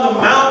up on the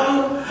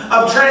mountain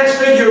of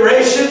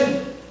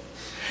transfiguration?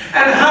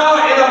 And how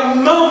in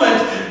a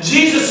moment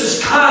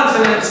Jesus'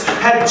 countenance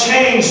had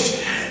changed.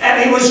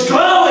 And He was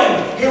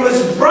glowing. He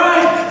was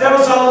bright. There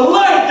was a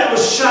light that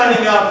was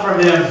shining out from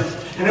Him.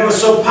 And it was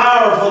so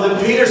powerful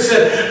that Peter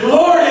said,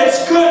 Lord,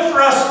 it's good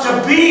for us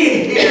to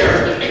be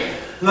here.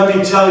 Let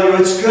me tell you,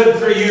 it's good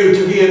for you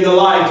to be in the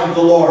light of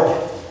the Lord.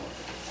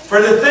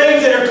 For the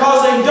things that are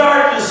causing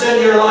darkness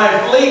in your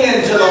life, lean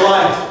into the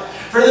light.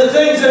 For the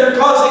things that are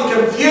causing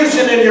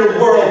confusion in your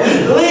world,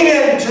 lean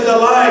into the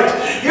light.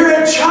 You're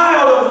a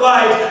child of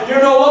light.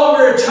 You're no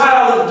longer a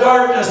child of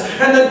darkness.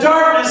 And the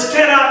darkness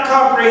cannot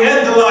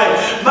comprehend the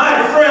light.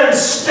 My friends,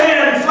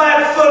 stand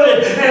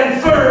flat-footed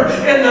and firm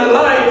in the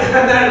light.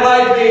 And that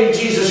light being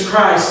Jesus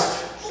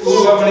Christ.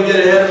 Ooh, I'm going to get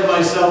ahead of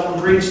myself and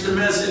preach the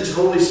message.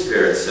 Holy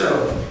Spirit,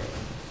 so.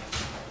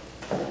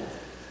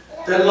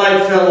 That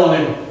light fell on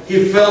him.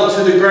 He fell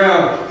to the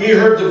ground. He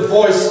heard the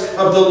voice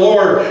of the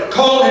Lord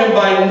call him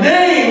by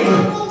name.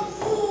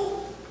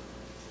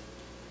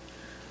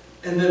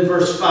 And then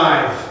verse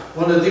 5,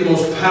 one of the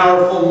most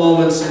powerful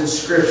moments in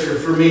Scripture,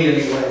 for me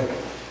anyway,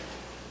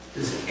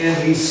 is,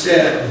 and he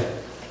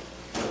said,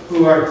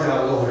 who art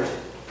thou, Lord?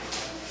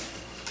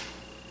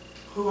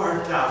 Who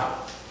art thou?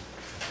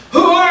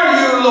 Who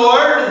are you,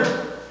 Lord?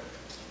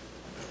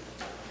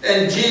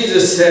 And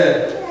Jesus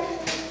said,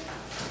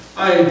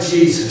 I am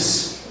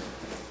Jesus.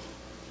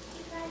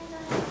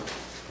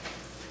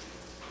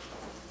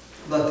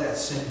 Let that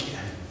sink in.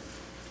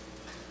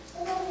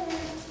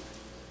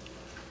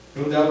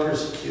 Whom thou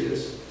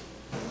persecutest,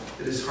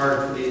 it is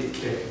hard for thee to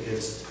kick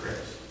against the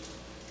pricks.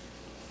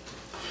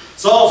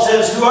 Saul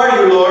says, who are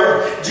you,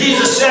 Lord?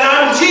 Jesus said,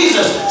 I'm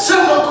Jesus.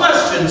 Simple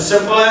question,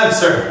 simple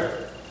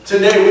answer.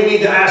 Today we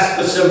need to ask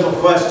the simple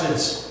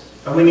questions,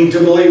 and we need to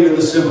believe in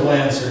the simple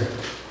answer.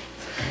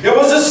 It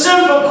was a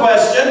simple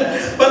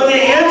question, but the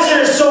answer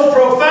is so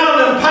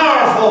profound and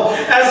powerful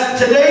as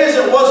today as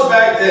it was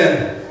back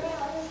then.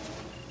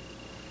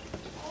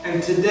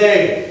 And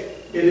today,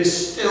 it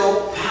is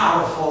still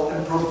powerful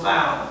and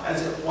profound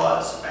as it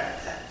was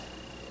back then.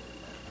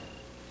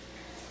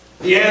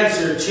 The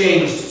answer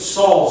changed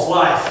Saul's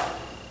life.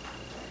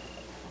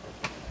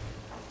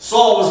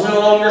 Saul was no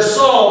longer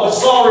Saul, but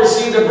Saul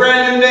received a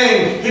brand new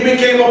name. He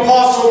became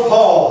Apostle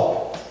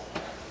Paul.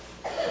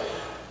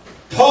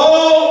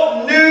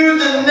 Paul knew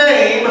the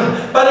name,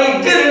 but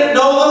he didn't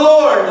know the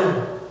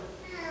Lord.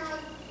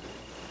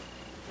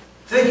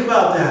 Think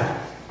about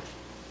that.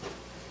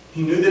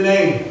 He knew the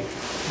name,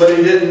 but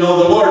he didn't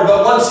know the Lord.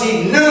 But once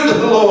he knew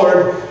the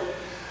Lord,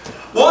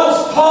 once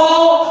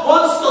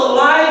the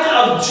light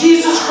of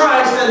Jesus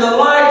Christ and the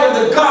light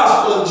of the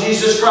gospel of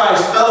Jesus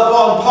Christ fell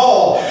upon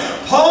Paul,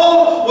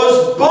 Paul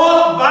was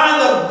bought by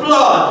the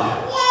blood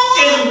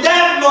in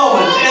that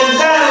moment, in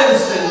that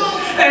instant.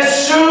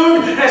 As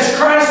soon as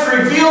Christ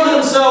revealed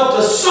himself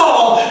to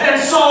Saul, and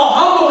Saul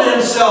humbled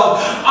himself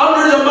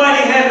under the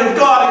mighty hand of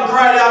God and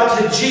cried out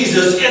to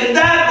Jesus, in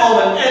that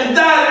moment, in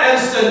that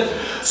instant,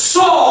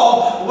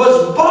 Saul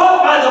was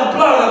bought by the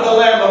blood of the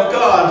Lamb of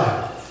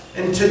God.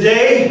 And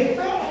today,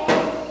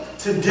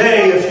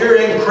 if you're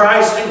in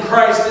Christ and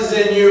Christ is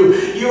in you,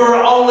 you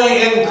are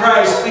only in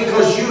Christ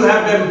because you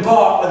have been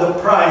bought with a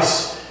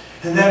price.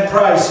 And that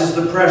price is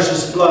the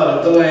precious blood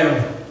of the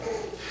Lamb.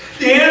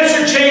 The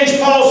answer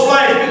changed Paul's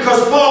life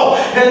because Paul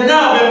had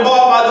now been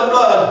bought by the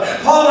blood.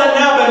 Paul had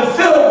now been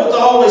filled with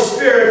the Holy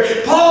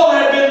Spirit. Paul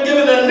had been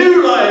given a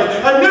new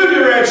life, a new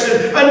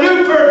direction, a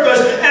new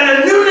purpose,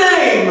 and a new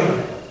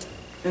name.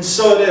 And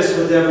so it is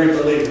with every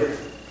believer.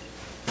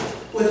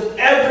 With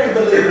every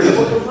believer. The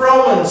book of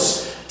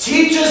Romans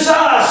teaches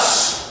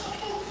us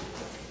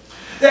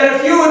that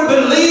if you would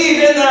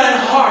believe in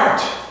thine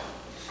heart,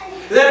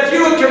 that if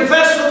you would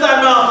confess with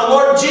thy mouth the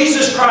Lord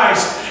Jesus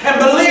Christ, and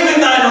believe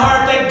in thine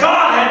heart that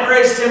God had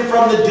raised him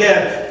from the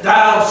dead,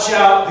 thou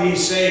shalt be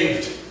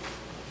saved.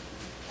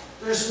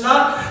 There's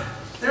not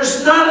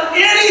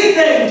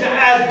anything to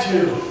add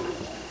to.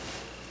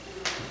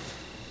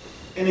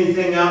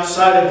 Anything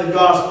outside of the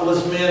gospel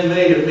is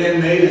man-made, and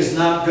man-made is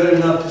not good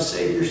enough to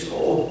save your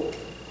soul.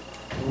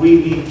 We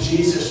need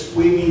Jesus.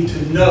 We need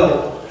to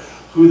know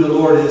who the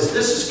Lord is.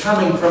 This is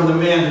coming from the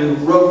man who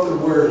wrote the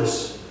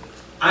words.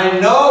 I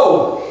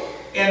know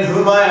in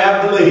whom I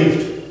have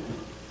believed,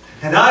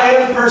 and I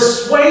am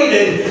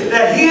persuaded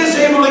that he is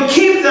able to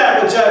keep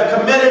that which I have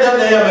committed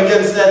unto him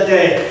against that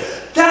day.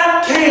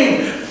 That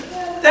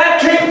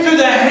came through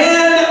the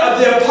hand of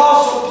the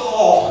Apostle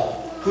Paul,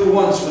 who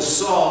once was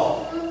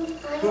Saul,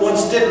 who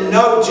once didn't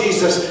know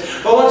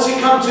Jesus. But once he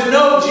come to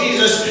know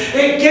Jesus,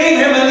 it gave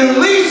him a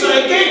new lease.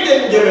 It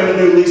didn't give him a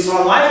new lease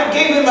on life. It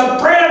gave him a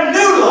brand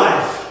new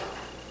life.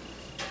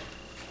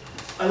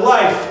 A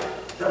life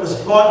that was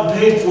bought and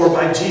paid for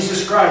by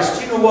Jesus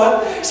Christ. You know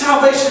what?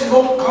 Salvation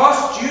won't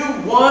cost you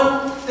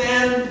one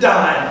thin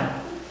dime.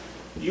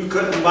 You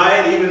couldn't buy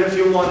it even if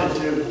you wanted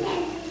to.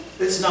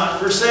 It's not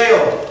for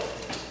sale.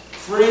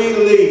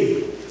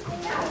 Freely.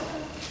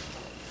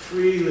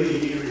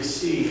 Freely you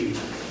receive.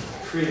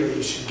 Freely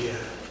you should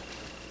give.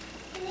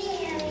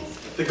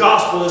 The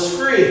gospel is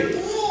free.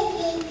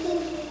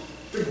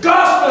 The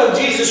gospel of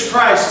Jesus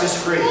Christ is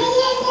free.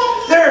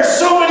 There are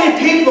so many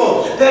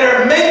people that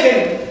are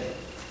making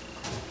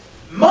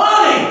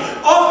money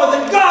off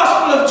of the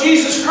gospel of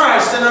Jesus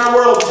Christ in our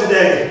world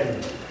today.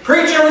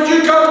 Preacher, would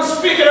you come and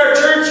speak at our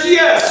church?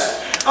 Yes.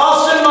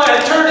 I'll send my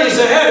attorneys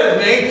ahead of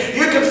me.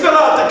 You can fill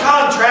out the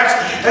contracts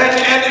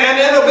and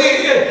it'll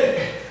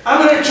be...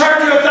 I'm going to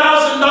charge you $1,000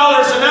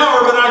 an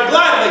hour, but I'd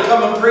gladly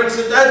come and preach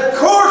it. Of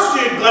course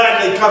you'd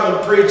gladly come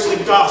and preach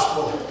the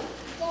gospel.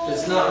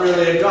 It's not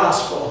really a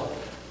gospel.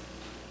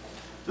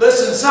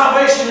 Listen,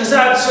 salvation is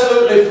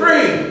absolutely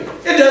free.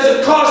 It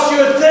doesn't cost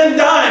you a thin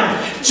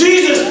dime.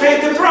 Jesus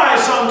paid the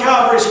price on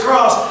Calvary's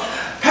cross.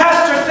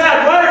 Pastor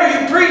Thad, why are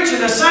you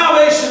preaching a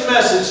salvation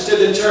message to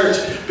the church?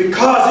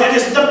 Because it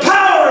is the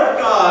power of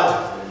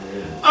God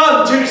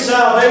unto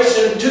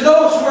salvation to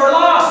those who are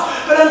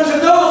lost, but unto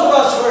those of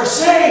us who are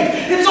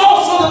saved. It's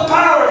also the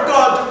power of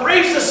God to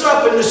raise us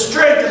up and to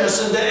strengthen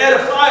us and to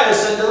edify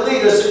us and to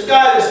lead us and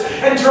guide us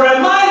and to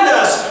remind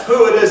us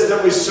who it is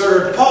that we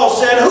serve. Paul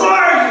said, who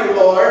are you,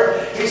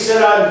 Lord? He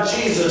said, I'm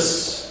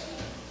Jesus.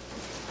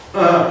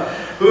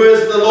 Who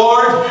is the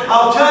Lord?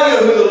 I'll tell you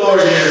who the Lord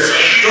is.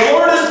 The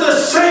Lord is the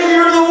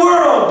Savior of the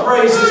world.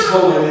 Praise His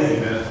holy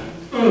name.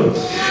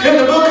 In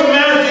the book of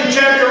Matthew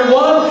chapter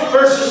 1,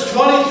 verses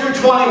 20 through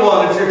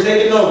 21. If you're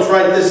taking notes,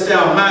 write this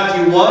down.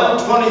 Matthew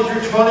 1, 20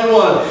 through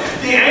 21.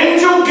 The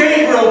angel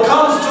Gabriel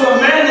comes to a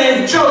man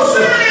named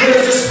Joseph who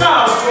is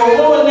espoused to a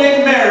woman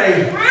named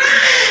Mary.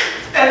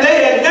 And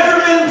they had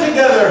never been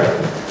together.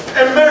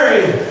 And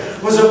Mary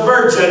was a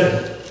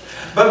virgin.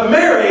 But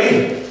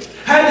Mary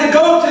had to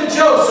go to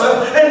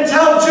Joseph and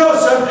tell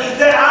Joseph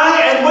that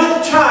I am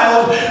with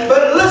child.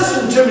 But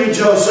listen to me,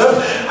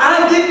 Joseph.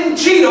 I didn't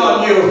cheat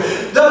on you.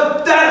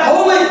 That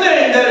holy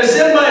thing that is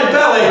in my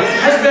belly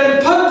has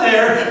been put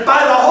there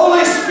by the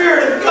Holy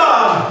Spirit of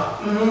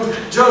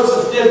God.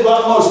 Joseph did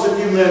what most of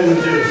you men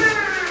would do.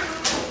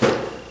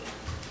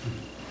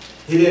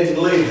 He didn't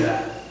believe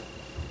that.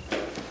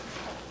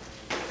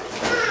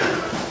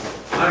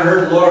 I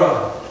heard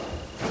Laura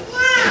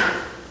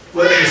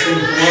witnessing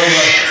to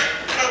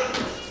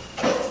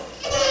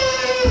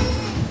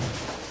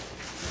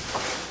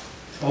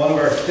one of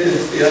our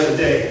kids the other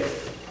day,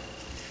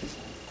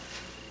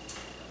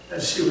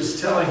 as she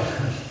was telling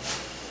him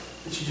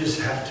that you just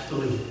have to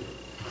believe.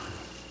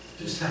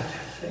 You just have to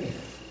have faith.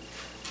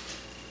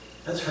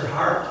 That's her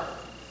heart.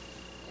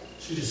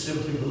 She just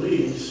simply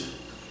believes.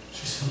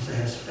 She simply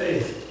has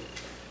faith.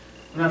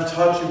 And I've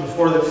taught you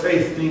before that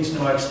faith needs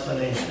no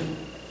explanation.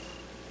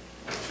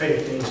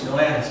 Faith needs no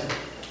answer.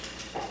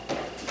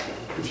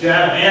 If you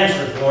have an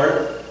answer for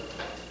it,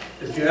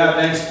 if you have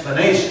an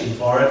explanation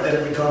for it, then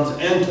it becomes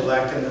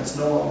intellect and it's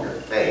no longer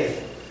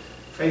faith.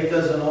 Faith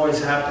doesn't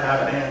always have to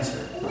have an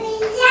answer.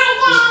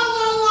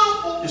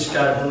 Just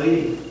got to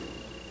believe.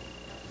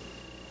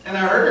 And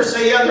I heard her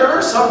say, yeah, there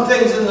are some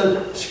things in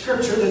the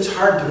scripture that's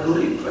hard to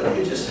believe, but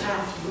you just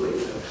have to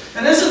believe them.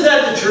 And isn't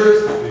that the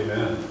truth?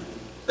 Amen.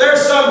 There are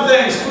some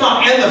things, come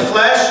on, in the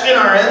flesh, in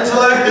our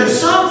intellect, there's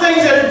some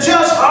things that are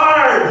just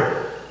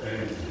hard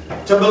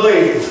to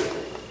believe.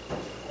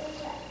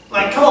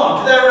 Like, come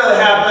on, could that really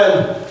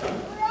happen?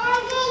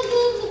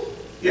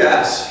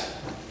 Yes.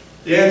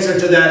 The answer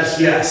to that is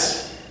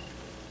yes.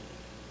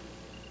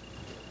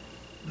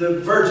 The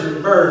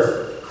virgin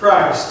birth of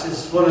Christ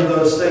is one of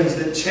those things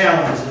that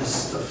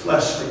challenges the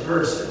fleshly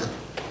person.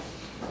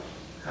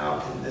 How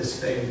can this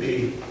thing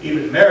be?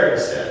 Even Mary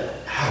said,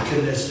 how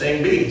can this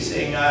thing be,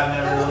 seeing I've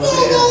never known man?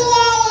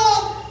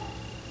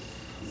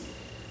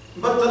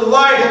 But the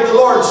light of the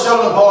Lord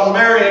shone upon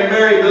Mary, and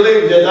Mary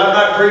believed it. I'm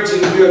not preaching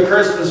to you a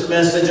Christmas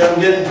message. I'm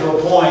getting to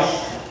a point.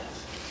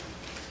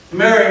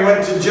 Mary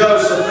went to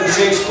Joseph, and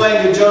she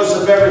explained to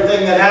Joseph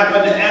everything that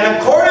happened. And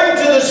according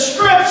to the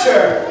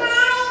Scripture,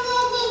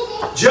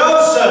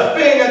 Joseph,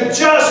 being a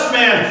just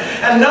man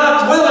and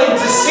not willing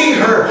to see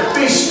her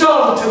be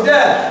stoned to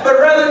death, but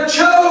rather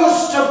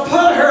chose to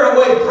put her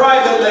away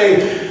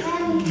privately,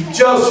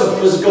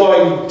 Joseph was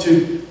going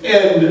to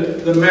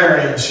end the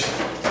marriage.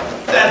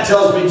 That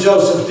tells me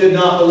Joseph did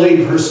not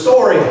believe her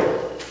story.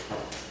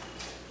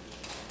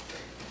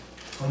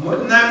 And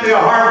wouldn't that be a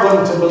hard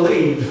one to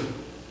believe?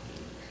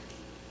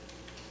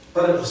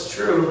 But it was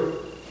true.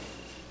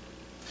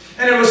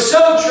 And it was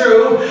so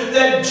true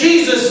that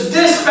Jesus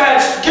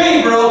dispatched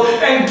Gabriel,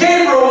 and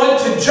Gabriel went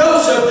to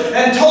Joseph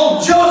and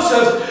told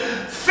Joseph,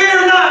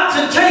 fear not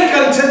to take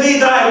unto thee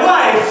thy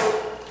wife,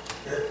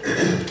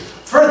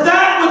 for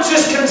that which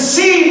is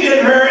conceived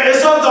in her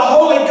is of the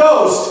Holy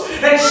Ghost,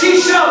 and she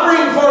shall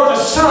bring forth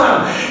a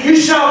son. You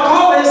shall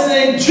call his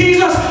name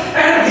Jesus,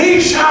 and he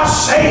shall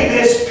save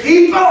his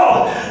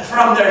people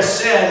from their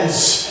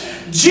sins.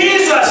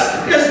 Jesus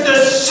is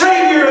the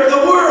Savior of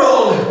the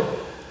world.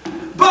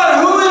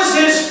 But who is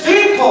his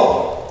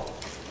people?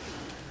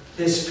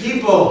 His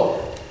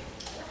people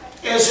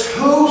is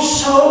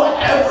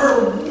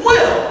whosoever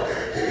will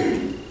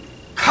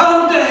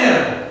come to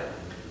him.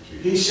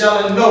 He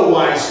shall in no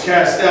wise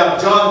cast out.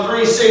 John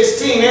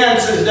 3:16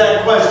 answers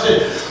that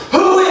question.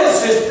 Who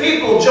is his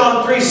people?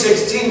 John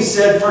 3:16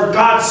 said, for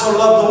God so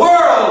loved the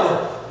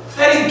world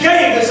that he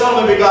gave his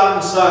only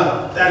begotten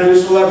Son, that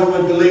whosoever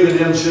would believe in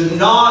him should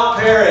not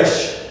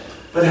perish,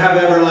 but have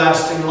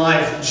everlasting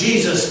life.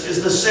 Jesus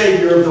is the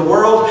Savior of the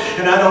world,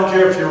 and I don't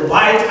care if you're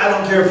white, I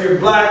don't care if you're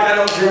black, I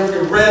don't care if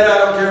you're red, I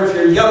don't care if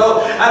you're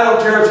yellow, I don't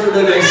care if you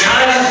live in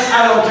China,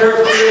 I don't care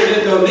if you live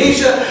in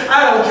Indonesia,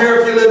 I don't care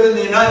if you live in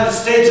the United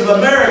States of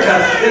America.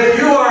 If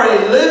you are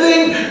a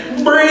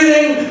living,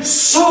 breathing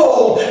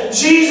soul,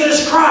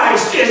 Jesus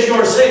Christ is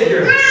your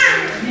Savior.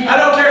 I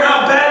don't care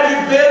how bad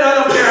you've been, I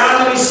don't care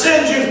how many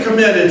sins you've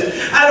committed,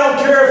 I don't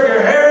care if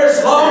your hair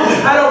is long,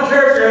 I don't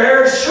care if your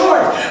hair is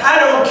short, I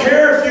don't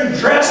care if you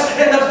dress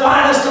in the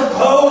finest of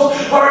clothes,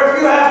 or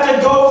if you have to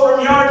go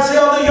from yard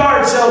sale to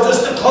yard sale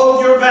just to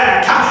clothe your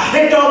back.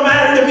 It don't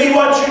matter to me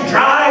what you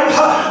drive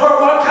or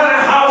what kind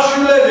of house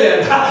you live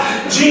in.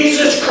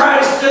 Jesus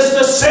Christ is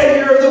the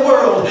Savior of the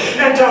world,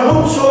 and to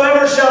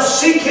whomsoever shall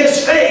seek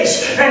his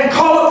face and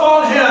call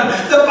upon him,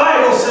 the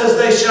Bible says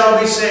they shall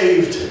be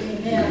saved.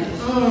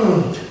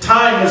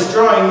 Time is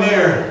drawing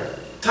near.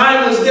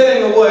 Time is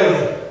getting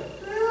away.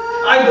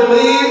 I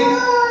believe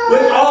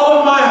with all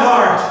of my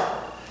heart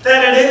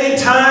that at any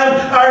time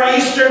our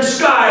eastern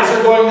skies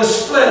are going to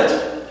split.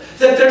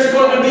 That there's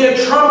going to be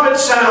a trumpet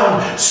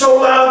sound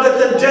so loud that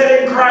the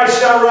dead in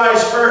Christ shall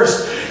rise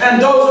first.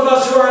 and those of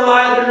us who are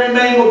alive and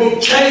remain will be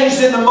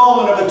changed in the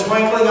moment of a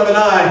twinkling of an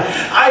eye.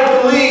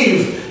 I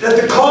believe that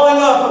the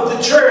calling up of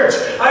the church,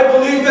 I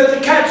believe that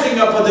the catching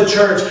up of the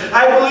church,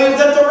 I believe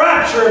that the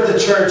rapture of the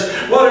church,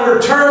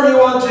 whatever term you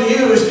want to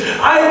use,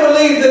 I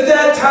believe that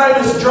that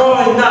time is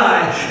drawing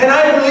nigh. And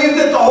I believe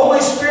that the Holy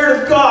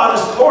Spirit of God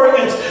is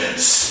pouring its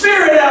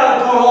Spirit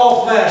out upon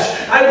all flesh.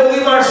 I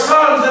believe our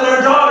sons and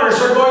our daughters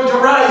are going to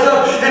rise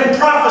up and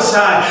prophesy.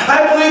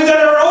 I believe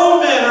that our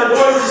old men are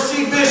going to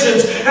see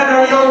visions and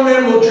our young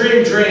men will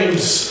dream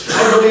dreams.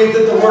 I believe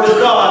that the Word of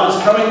God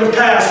is coming to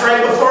pass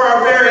right before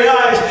our very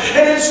eyes.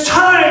 And it's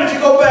time to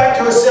go back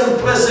to a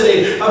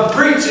simplicity of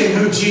preaching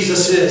who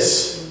Jesus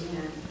is.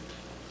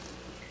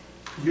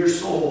 Your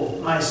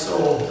soul, my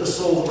soul, the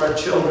souls of our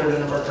children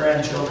and of our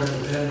grandchildren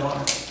depend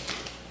on it.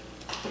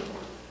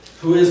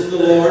 Who is the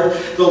Lord?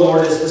 The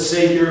Lord is the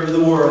Savior of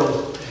the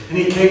world. And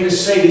He came to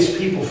save His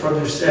people from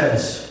their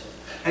sins.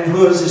 And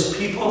who is His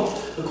people?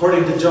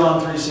 According to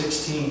John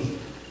 3:16,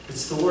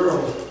 it's the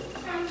world.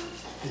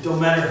 It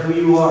don't matter who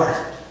you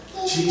are.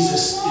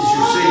 Jesus is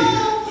your Savior.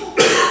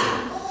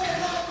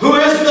 Who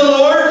is the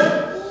Lord?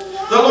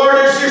 The Lord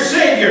is your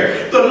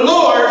Savior. The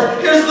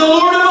Lord is the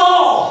Lord of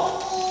all.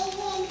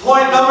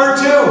 Point number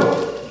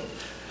 2.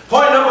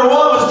 Point number 1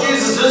 was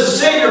Jesus is the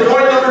Savior.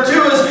 Point number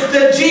 2 is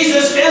that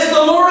Jesus is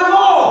the Lord of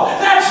all.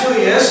 That's who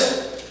He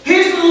is.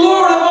 He's the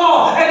Lord of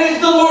all. And He's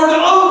the Lord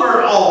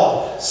over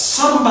all.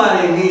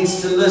 Somebody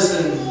needs to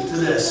listen to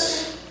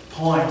this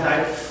point.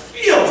 I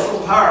feel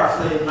so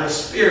powerfully in my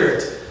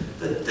spirit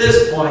that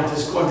this point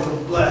is going to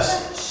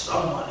bless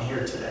someone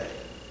here today.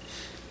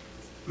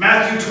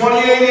 Matthew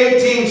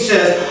 28:18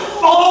 says,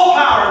 all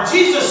power,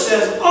 Jesus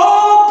says,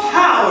 all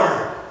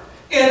power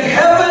in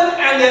heaven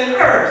and in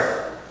earth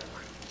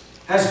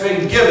has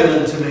been given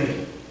unto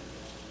me.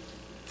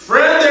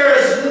 Friend, there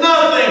is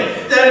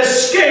nothing that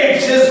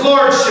escapes His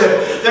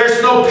Lordship.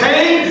 There's no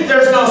pain,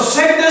 there's no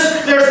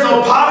sickness, there's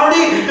no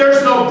poverty,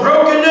 there's no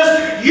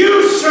brokenness.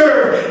 You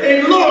serve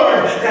a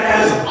Lord that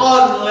has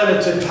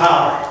unlimited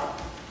power.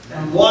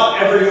 And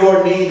whatever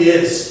your need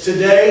is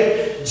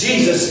today,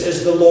 Jesus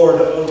is the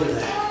Lord over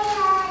that.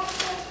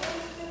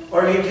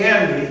 Or He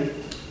can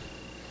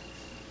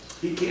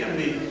be. He can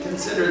be.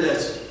 Consider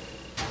this.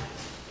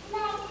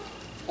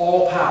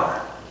 All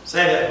power.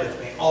 Say that with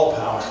me. All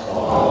power.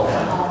 All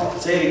power.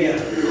 Say it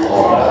again.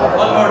 All power.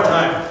 One more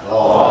time.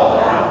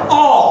 All power.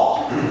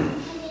 All.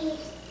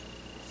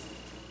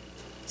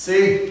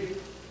 See?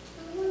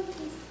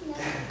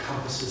 That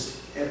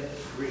encompasses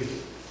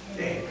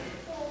everything.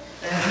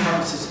 That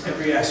encompasses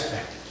every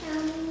aspect.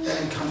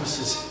 That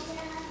encompasses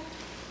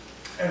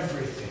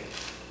everything.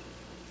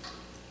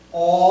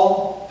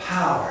 All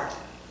power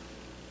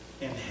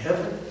in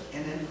heaven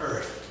and in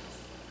earth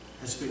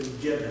has been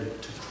given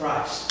to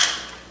Christ.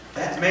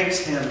 That makes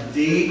Him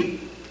the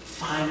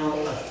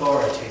final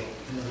authority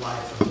in the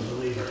life of a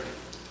believer.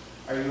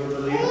 Are you a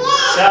believer?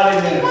 Shout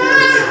amen if you're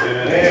a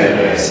believer.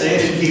 Amen. Say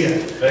it again.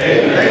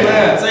 Amen.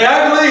 Amen. Say, I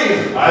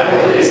believe. I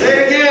believe.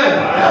 Say it again.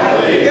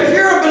 I believe. If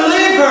you're a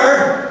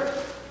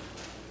believer,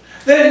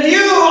 then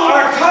you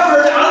are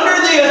covered under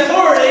the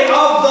authority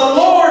of the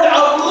Lord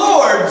of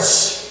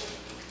Lords.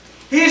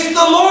 He's the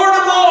Lord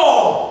of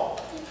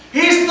all.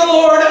 He's the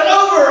Lord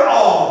over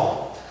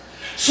all.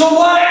 So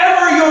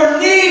whatever your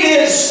need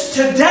is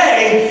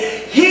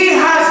today, He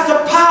has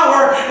the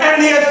power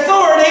and the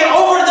authority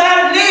over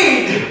that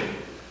need.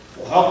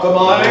 Well, how come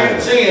I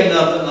ain't seeing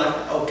nothing?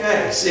 Like,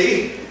 okay,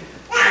 see?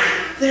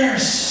 We'll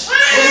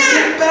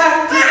get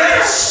back to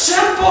that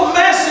simple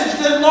message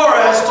that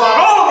Laura has taught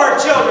all of our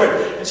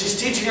children, and she's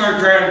teaching our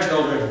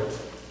grandchildren.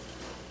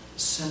 A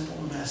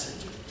simple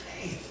message of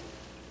faith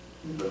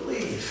and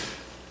belief.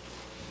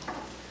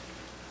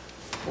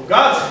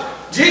 Well,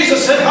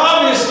 Jesus said,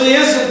 obviously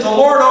isn't the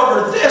Lord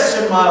over this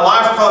in my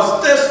life,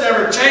 because this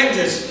never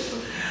changes.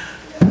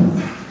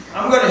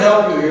 I'm going to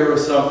help you here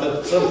with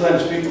something.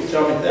 Sometimes people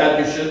tell me,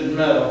 Dad, you shouldn't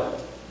meddle.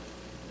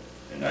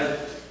 And I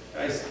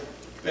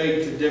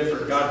beg to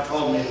differ. God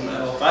told me to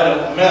meddle. If I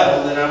don't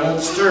meddle, then I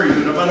won't stir you.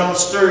 And if I don't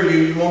stir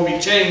you, you won't be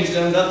changed.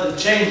 And if nothing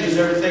changes,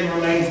 everything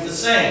remains the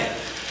same.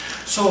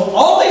 So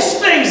all these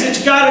things that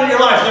you got in your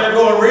life that are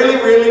going really,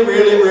 really,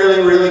 really,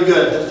 really, really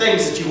good. The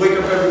things that you wake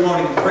up every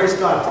morning and praise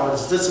God for.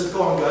 This is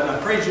going good. And I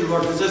praise you,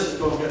 Lord, because this is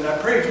going good. And I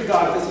praise you,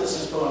 God, because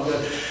this is going good.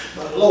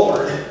 But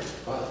Lord,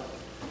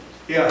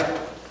 yeah.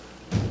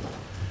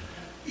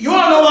 You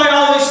want to know why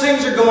all these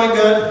things are going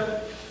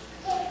good?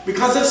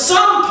 Because at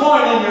some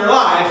point in your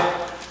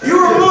life, you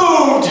were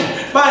moved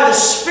by the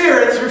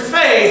Spirit through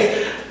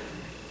faith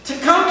to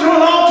come to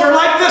an altar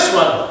like this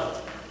one.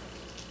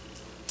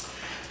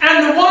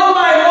 And one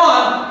by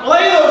one,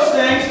 lay those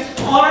things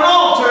on an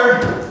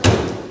altar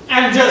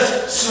and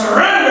just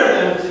surrender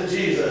them to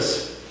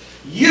Jesus.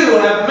 You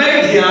have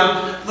made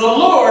Him the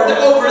Lord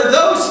over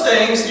those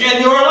things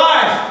in your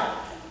life.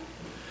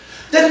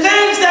 The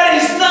things that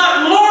He's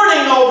not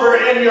lording over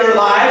in your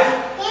life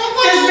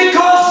is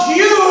because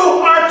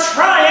you are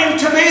trying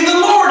to be the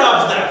Lord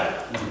of them.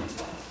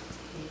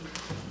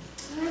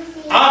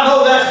 I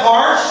know that's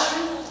harsh.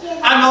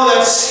 I know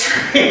that's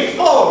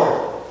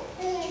straightforward.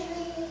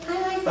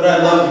 but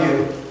I love you.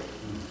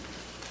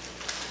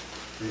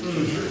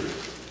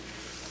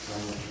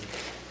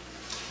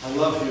 I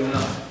love you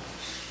enough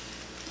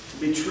to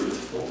be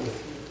truthful with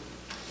you.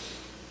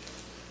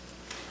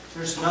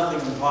 There's nothing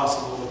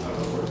impossible with our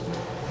Lord.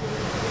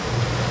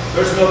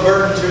 There's no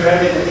burden too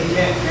heavy that He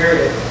can't carry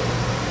it.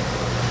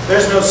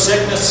 There's no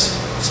sickness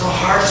so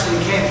harsh that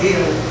He can't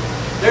heal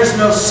it. There's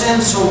no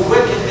sin so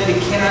wicked that He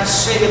cannot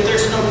save it.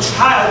 There's no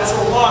child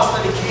so lost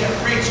that He can't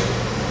reach it.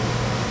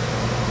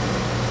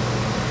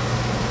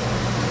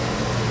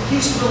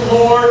 He's the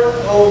Lord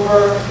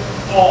over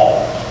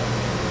all.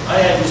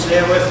 I had you say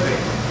it with me.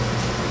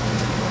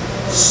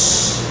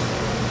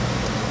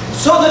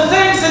 So the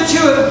things that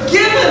you have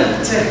given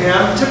to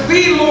Him to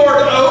be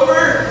Lord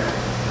over,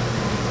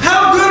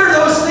 how good are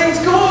those things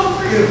going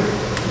for you?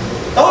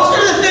 Those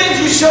are the things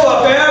you show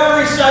up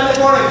every Sunday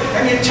morning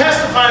and you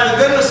testify to the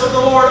goodness of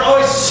the Lord. Oh,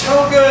 He's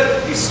so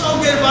good. He's so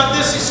good about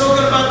this. He's so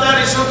good about that.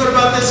 He's so good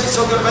about this. He's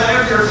so good about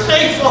that. You're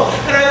faithful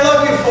and I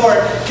love you for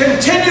it.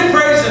 Continue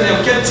praising Him.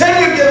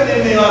 Continue giving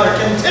Him the honor.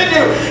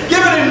 Continue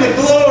giving Him the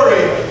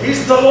glory.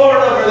 He's the Lord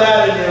over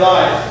that in your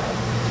life.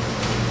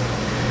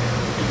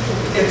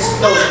 It's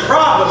those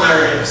problem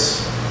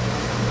areas.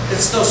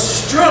 It's those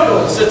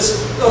struggles.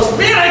 It's those,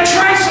 man, I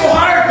try so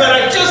hard, but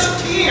I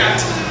just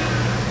can't.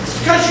 It's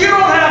because you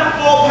don't have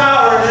all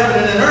power in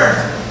heaven and in earth.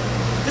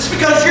 It's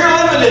because you're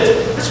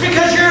limited. It's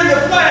because you're in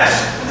the flesh,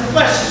 and the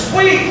flesh is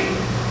weak.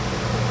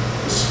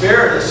 The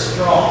Spirit is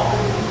strong.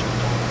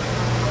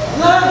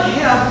 Let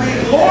Him be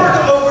Lord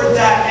over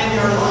that in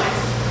your life.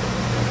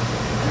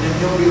 And then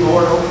He'll be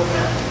Lord over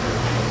that.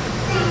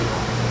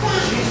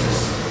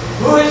 Jesus.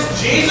 Who is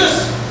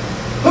Jesus?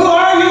 Who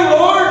are you,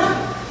 Lord?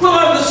 Well,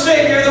 I'm the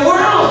Savior of the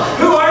world.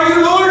 Who are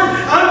you, Lord?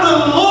 I'm the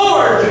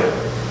Lord.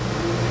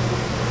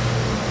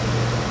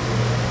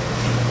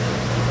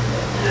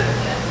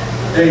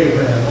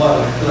 Amen. What a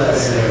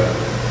blessing.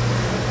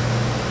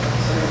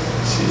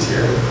 She's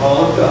here to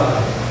call of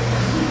God.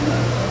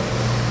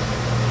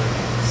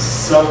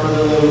 Suffer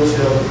the little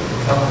children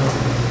to come unto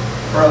me.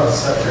 For of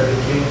such are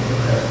the kingdom of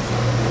heaven.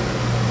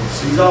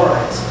 She's all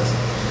right, sis.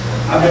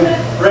 I've been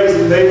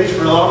raising babies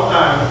for a long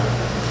time.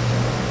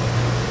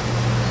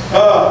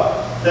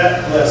 Oh,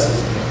 that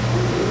blesses me.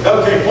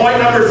 Okay, point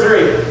number 3.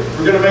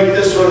 We're going to make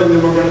this one and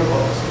then we're going to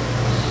close.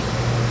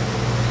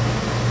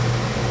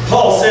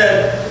 Paul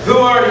said, who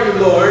are you,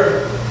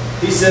 Lord?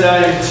 He said,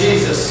 I am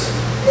Jesus.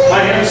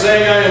 By him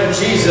saying I am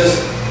Jesus,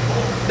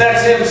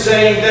 that's him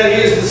saying that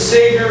He is the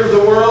Savior of the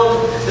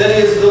world, that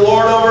He is the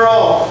Lord over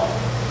all.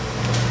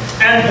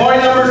 And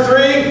point number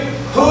 3,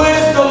 who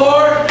is the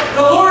Lord?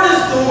 The Lord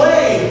is the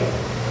way.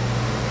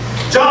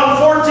 John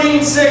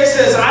 14:6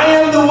 says, I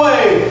am the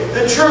way,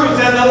 the truth,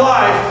 and the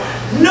life.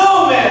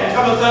 No man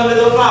cometh unto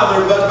the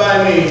Father but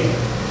by me.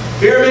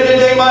 Hear me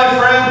today, my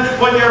friend.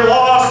 When you're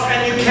lost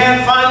and you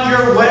can't find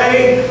your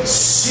way,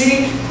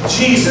 seek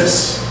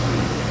Jesus.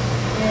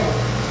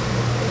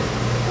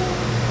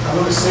 I'm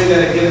going to say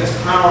that again.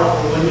 It's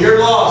powerful. When you're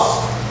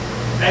lost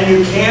and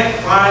you can't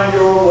find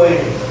your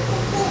way,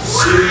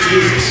 seek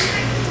Jesus.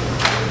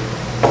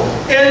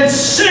 In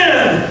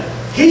sin,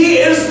 He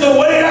is the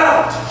way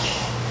out.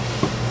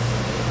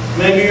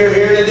 Maybe you're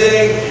here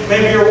today,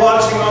 maybe you're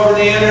watching over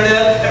the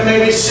internet, and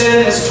maybe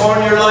sin has torn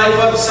your life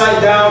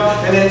upside down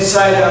and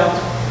inside out.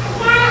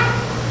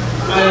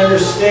 I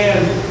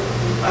understand.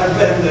 I've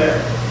been there.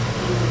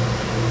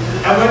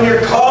 And when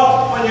you're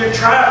caught, when you're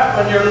trapped,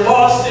 when you're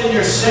lost in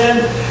your sin,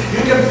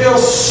 you can feel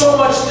so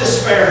much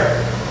despair.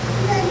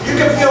 You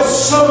can feel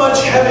so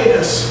much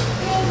heaviness.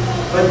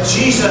 But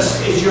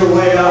Jesus is your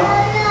way out.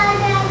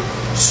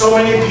 So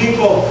many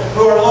people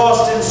who are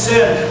lost in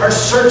sin are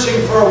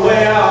searching for a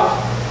way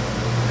out.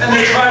 And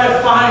they try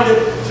to find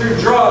it through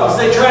drugs.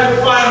 They try to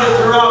find it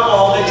through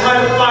alcohol. They try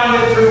to find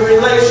it through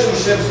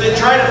relationships. They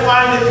try to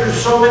find it through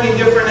so many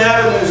different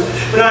avenues.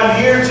 But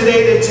I'm here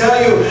today to tell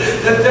you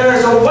that there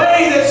is a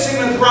way that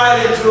seemeth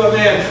right into a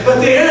man, but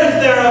the ends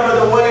thereof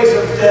are the ways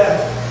of death.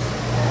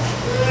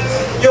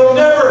 You'll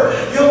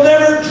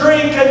never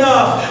drink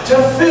enough to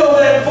fill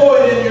that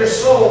void in your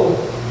soul.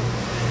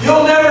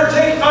 You'll never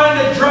find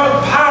a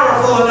drug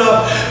powerful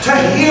enough to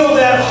heal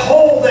that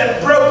hole,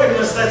 that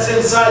brokenness that's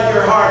inside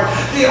your heart.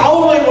 The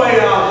only way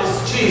out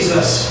is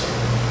Jesus.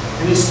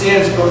 And He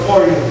stands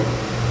before you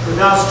with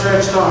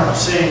outstretched arms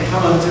saying,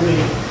 come unto me,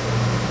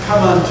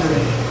 come unto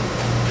me,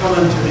 come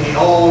unto me,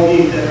 all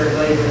ye that are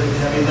labored and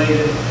heavy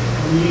laden,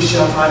 and ye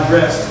shall find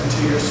rest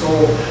unto your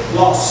soul.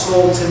 Lost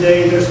soul,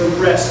 today there's a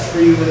rest for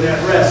you, and that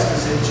rest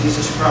is in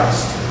Jesus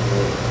Christ.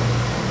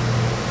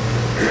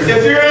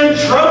 If you're in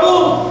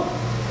trouble,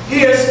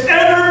 He is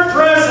ever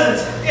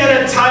present in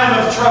a time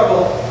of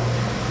trouble.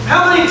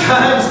 How many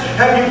times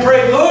have you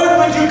prayed, Lord,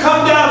 would you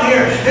come down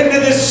here into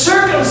this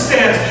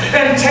circumstance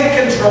and take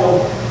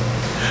control?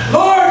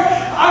 Lord,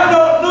 I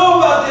don't know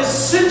about this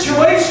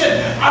situation.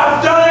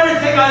 I've done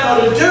everything I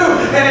know to do,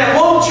 and it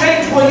won't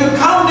change. Will you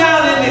come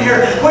down into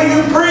here? Will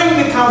you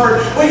bring the comfort?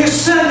 Will you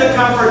send the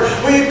comfort?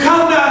 Will you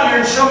come down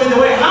here and show me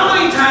the way? How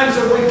many times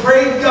have we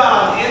prayed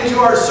God into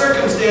our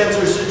circumstance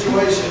or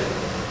situation?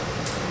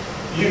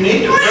 You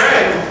need to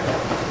pray.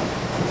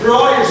 through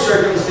all your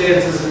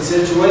circumstances and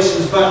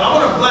situations. But I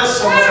want to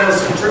bless someone with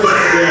some truth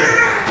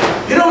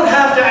today. You don't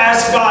have to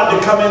ask God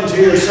to come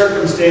into your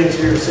circumstance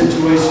or your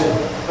situation.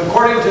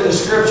 According to the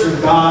Scripture,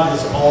 God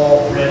is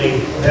already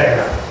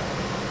there.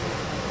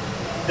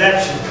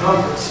 That should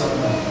comfort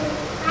someone.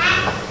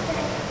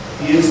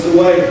 He is the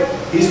way.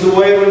 He's the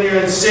way when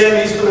you're in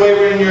sin. He's the way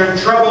when you're in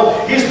trouble.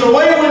 He's the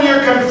way when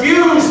you're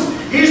confused.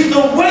 He's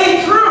the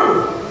way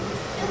through.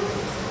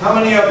 How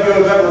many of you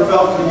have ever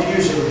felt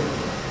confusion?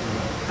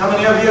 How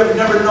many of you have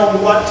never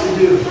known what to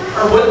do?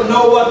 Or wouldn't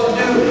know what to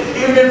do,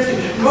 even if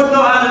you wouldn't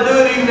know how to do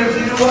it, even if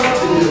you knew what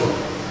to do?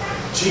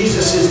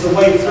 Jesus is the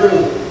way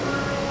through.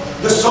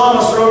 The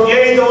psalmist wrote,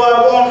 "Yea, though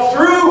I walk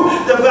through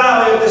the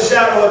valley of the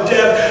shadow of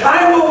death,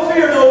 I will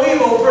fear no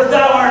evil, for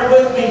thou art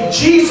with me."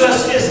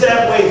 Jesus is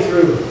that way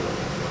through.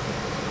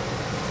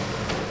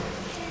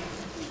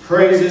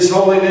 Praise His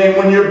holy name.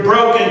 When you're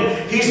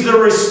broken, He's the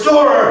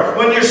restorer.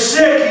 When you're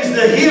sick, He's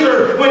the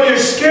healer. When you're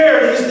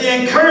scared, He's the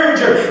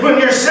encourager. When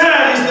you're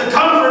sad, He's the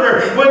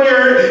comforter. When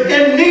you're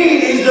in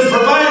need, He's the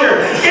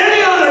provider.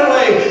 Any other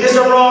way is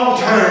a wrong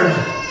turn.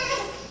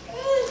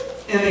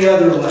 Any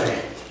other way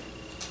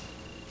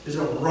is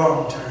a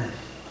wrong turn.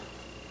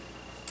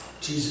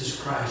 Jesus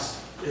Christ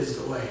is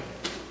the way.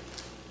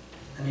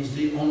 And He's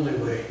the only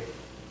way.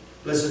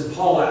 Listen,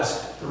 Paul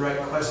asked the right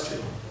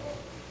question.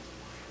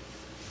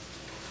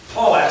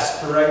 Paul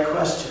asked the right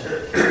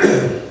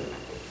question.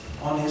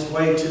 On his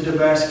way to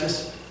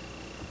Damascus,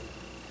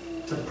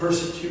 to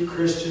persecute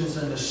Christians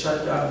and to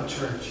shut down the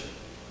church.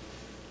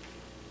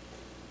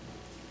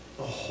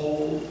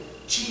 Behold,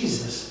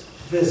 Jesus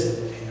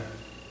visited him.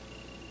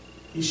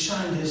 He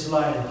shined His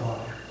light upon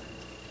him.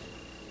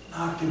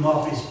 Knocked him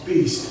off his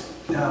beast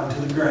down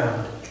to the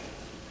ground.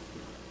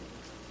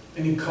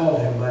 And He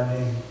called him by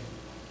name.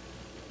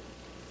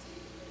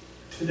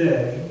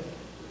 Today,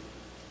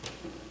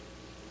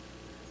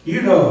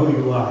 you know who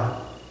you are.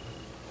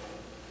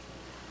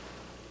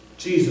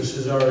 Jesus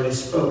has already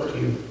spoke to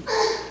you.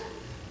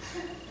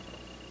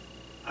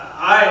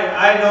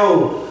 I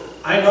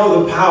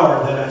know the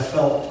power that I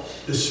felt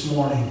this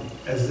morning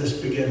as this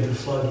began to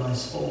flood my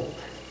soul.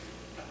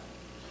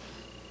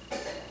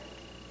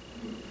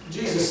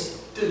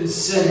 Jesus didn't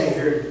send me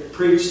here to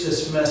preach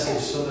this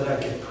message so that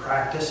I could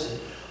practice and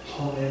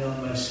hone in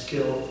on my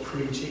skill of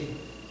preaching.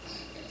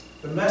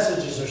 The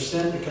messages are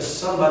sent because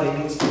somebody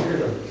needs to hear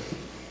them.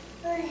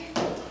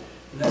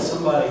 And that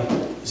somebody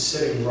is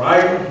sitting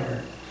right in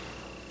here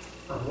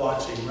or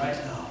watching right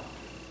now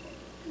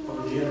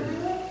over the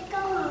internet.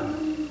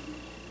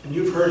 And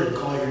you've heard Him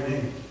call your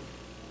name.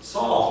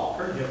 Saul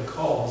heard Him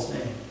call his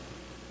name.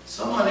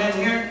 Someone in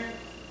here,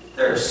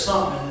 there's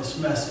something in this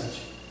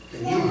message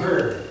that you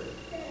heard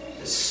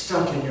that's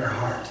stuck in your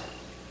heart.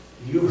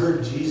 You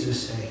heard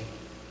Jesus say,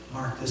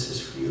 "Mark, this is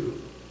for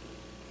you."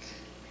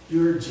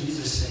 You heard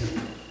Jesus say,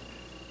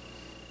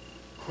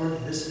 "Courtney,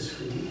 this is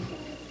for you."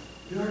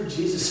 You heard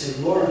Jesus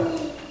say, "Laura,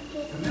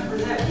 remember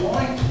that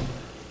joint?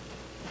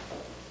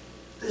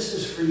 This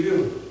is for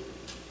you."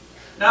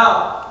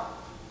 Now,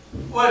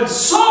 when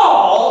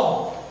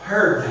Saul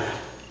heard that,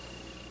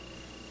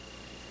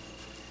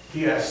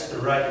 he asked the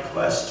right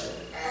question.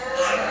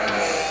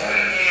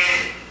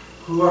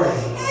 "Who are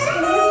you,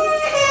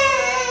 Lord?"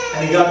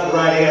 And he got the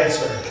right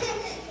answer.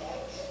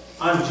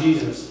 "I'm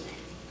Jesus."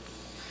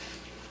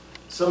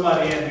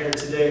 Somebody in here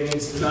today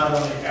needs to not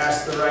only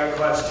ask the right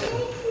question,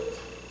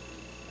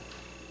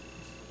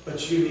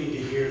 but you need to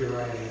hear the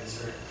right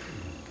answer.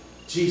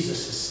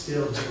 Jesus is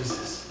still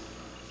Jesus.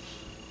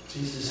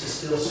 Jesus is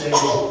still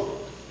saving.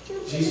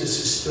 Jesus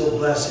is still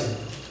blessing.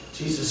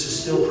 Jesus is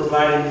still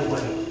providing the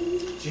way.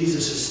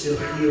 Jesus is still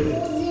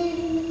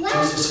healing.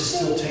 Jesus is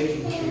still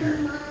taking care.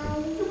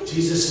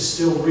 Jesus is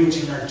still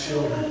reaching our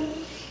children.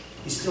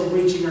 He's still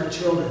reaching our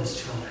children's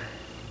children.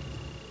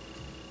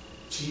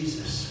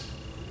 Jesus.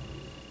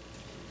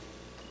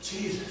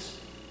 Jesus.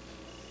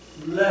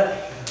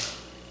 Let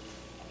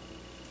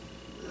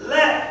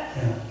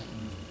Him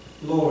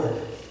Lord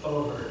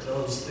over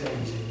those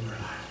things in your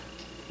life.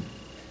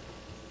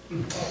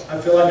 I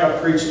feel like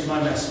I've preached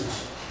my message.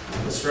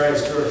 Let's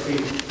rise to our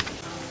feet.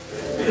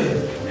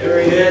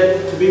 Every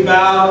head to be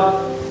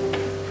bowed.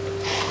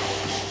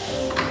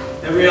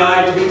 Every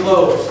eye to be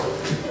closed.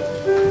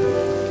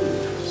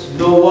 There's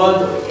no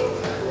one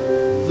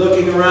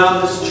looking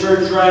around this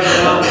church right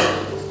now.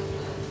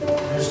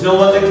 There's no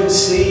one that can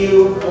see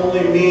you,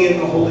 only me and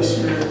the Holy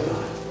Spirit of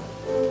God.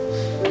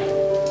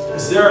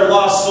 Is there a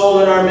lost soul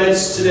in our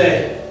midst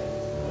today?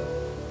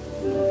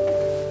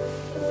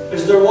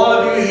 Is there one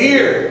of you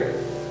here?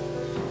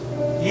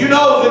 You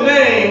know the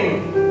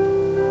name,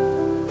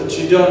 but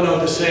you don't know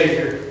the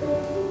Savior.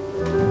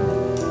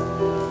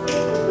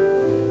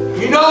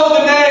 You know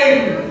the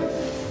name,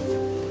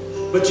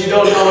 but you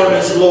don't know Him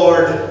as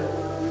Lord.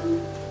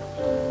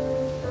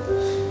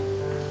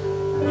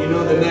 You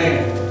know the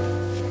name,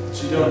 but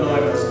you don't know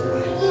Him as the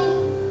way.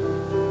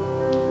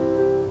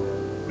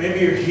 Maybe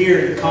you're here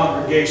in the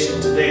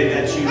congregation today and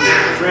that's you.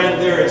 Friend,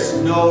 there is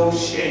no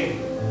shame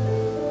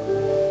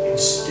in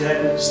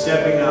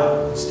stepping up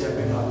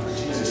for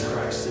Jesus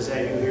Christ. Is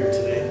that you here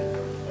today?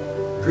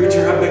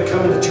 Preacher, I've been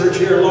coming to church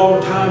here a long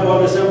time.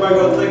 What is everybody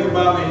going to think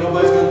about me?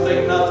 Nobody's going to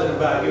think nothing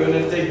about you. And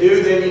if they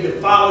do, they need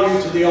to follow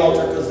you to the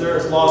altar because there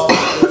is lost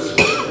person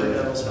for the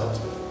devil's help.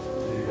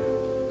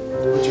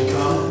 Would you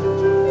come?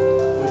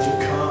 Would you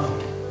come?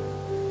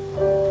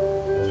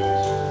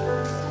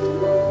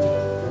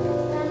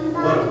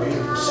 What a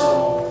beautiful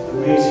song.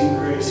 Amazing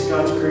grace.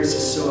 God's grace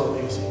is so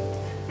amazing.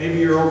 Maybe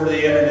you're over the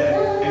internet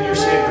and you're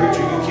saying,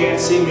 Preacher, you can't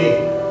see me,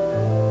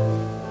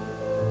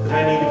 but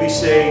I need to be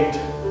saved.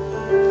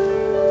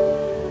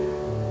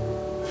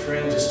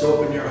 Friend, just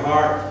open your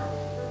heart.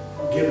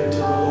 Give it to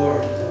the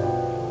Lord.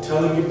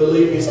 Tell Him you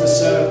believe He's the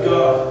Son of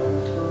God.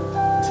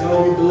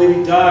 Tell Him you believe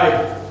He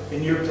died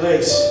in your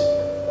place.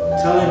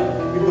 Tell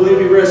Him you believe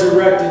He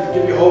resurrected to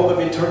give you hope of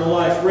eternal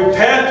life.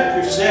 Repent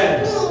of your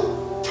sin.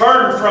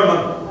 Turn from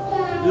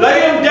Him.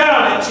 Lay Him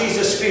down at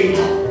Jesus' feet.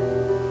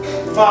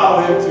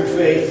 Follow Him through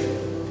faith.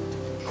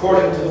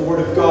 According to the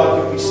Word of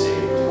God, you'll be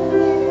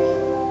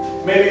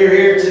saved. Maybe you're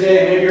here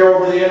today. Maybe you're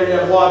over the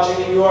internet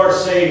watching and you are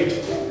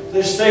saved.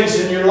 There's things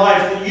in your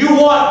life that you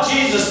want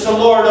Jesus to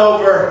lord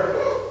over.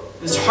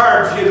 It's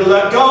hard for you to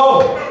let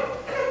go.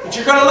 But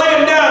you're going to lay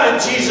Him down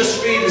at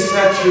Jesus' feet. Is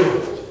that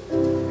you?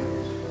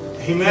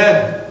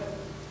 Amen.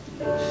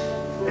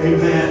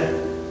 Amen.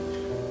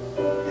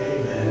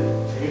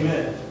 Amen.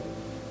 Amen.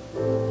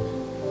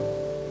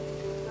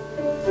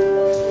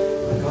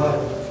 My God,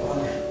 my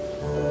Father,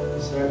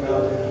 as I bow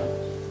down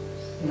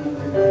and I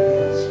lay my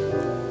hands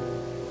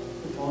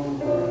upon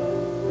the Lord.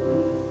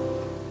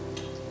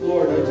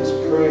 Lord, I just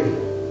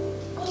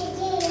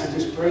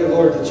pray,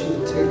 Lord, that you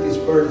would take these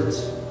burdens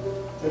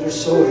that are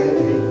so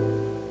heavy and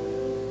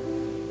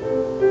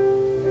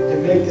to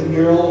make them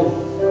your own.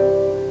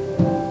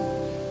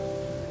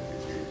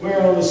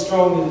 We're only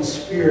strong in the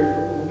spirit,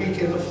 but we're weak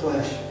in the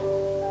flesh.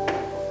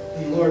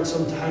 And Lord,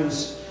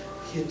 sometimes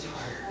we get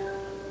tired.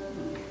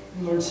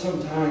 And Lord,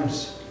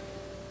 sometimes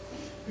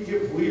we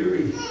get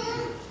weary.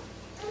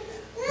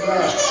 But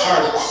our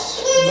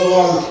hearts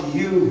belong to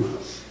you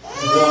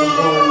and belong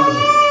to one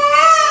another.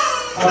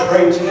 I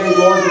pray today,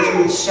 Lord, that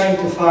you would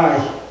sanctify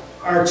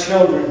our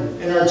children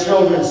and our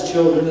children's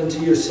children unto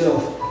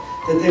yourself,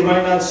 that they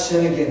might not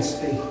sin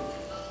against thee.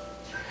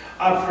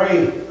 I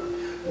pray,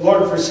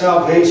 Lord, for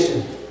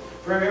salvation,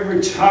 for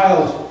every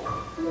child,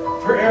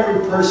 for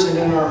every person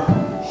in our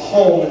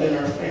home and in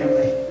our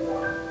family.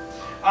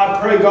 I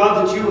pray,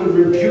 God, that you would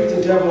rebuke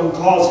the devil and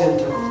cause him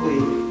to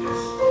flee.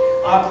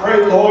 I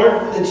pray,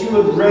 Lord, that you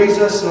would raise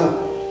us up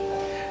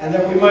and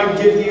that we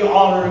might give thee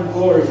honor and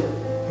glory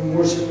and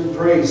worship and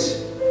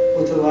praise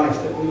with the life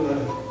that we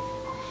live.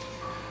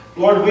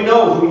 Lord, we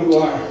know who you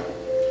are.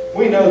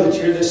 We know that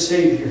you're the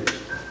Savior.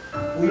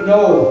 We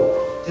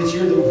know that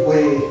you're the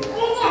way.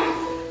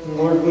 And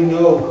Lord, we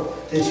know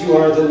that you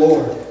are the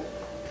Lord.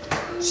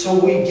 So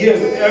we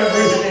give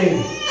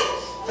everything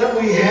that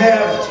we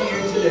have to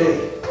you today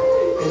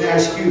and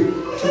ask you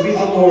to be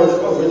the Lord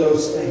over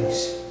those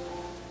things.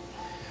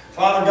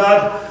 Father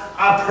God,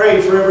 I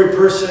pray for every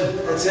person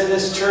that's in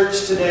this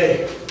church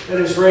today that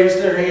has raised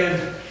their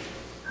hand.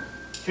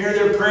 Hear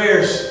their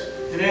prayers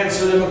and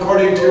answer them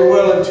according to your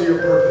will and to your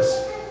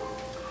purpose.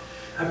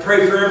 I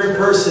pray for every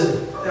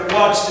person that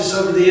watched us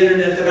over the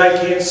internet that I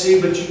can't see,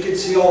 but you can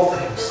see all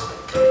things.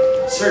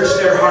 Search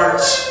their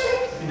hearts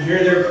and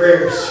hear their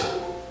prayers.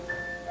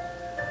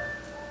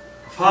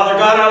 Father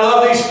God, I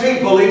love these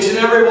people, each and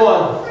every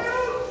one.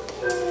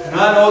 And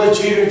I know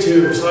that you do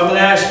too. So I'm going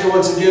to ask you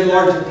once again,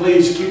 Lord, to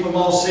please keep them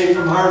all safe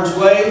from harm's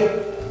way.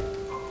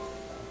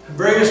 And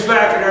bring us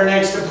back at our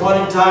next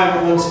appointed time.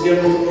 And once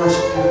again, we can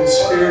worship you in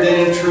spirit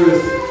and in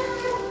truth.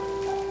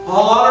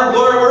 All honor,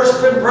 glory,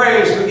 worship, and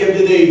praise we give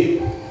to thee.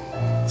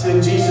 It's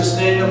in Jesus'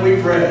 name that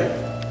we pray.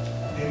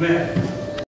 Amen.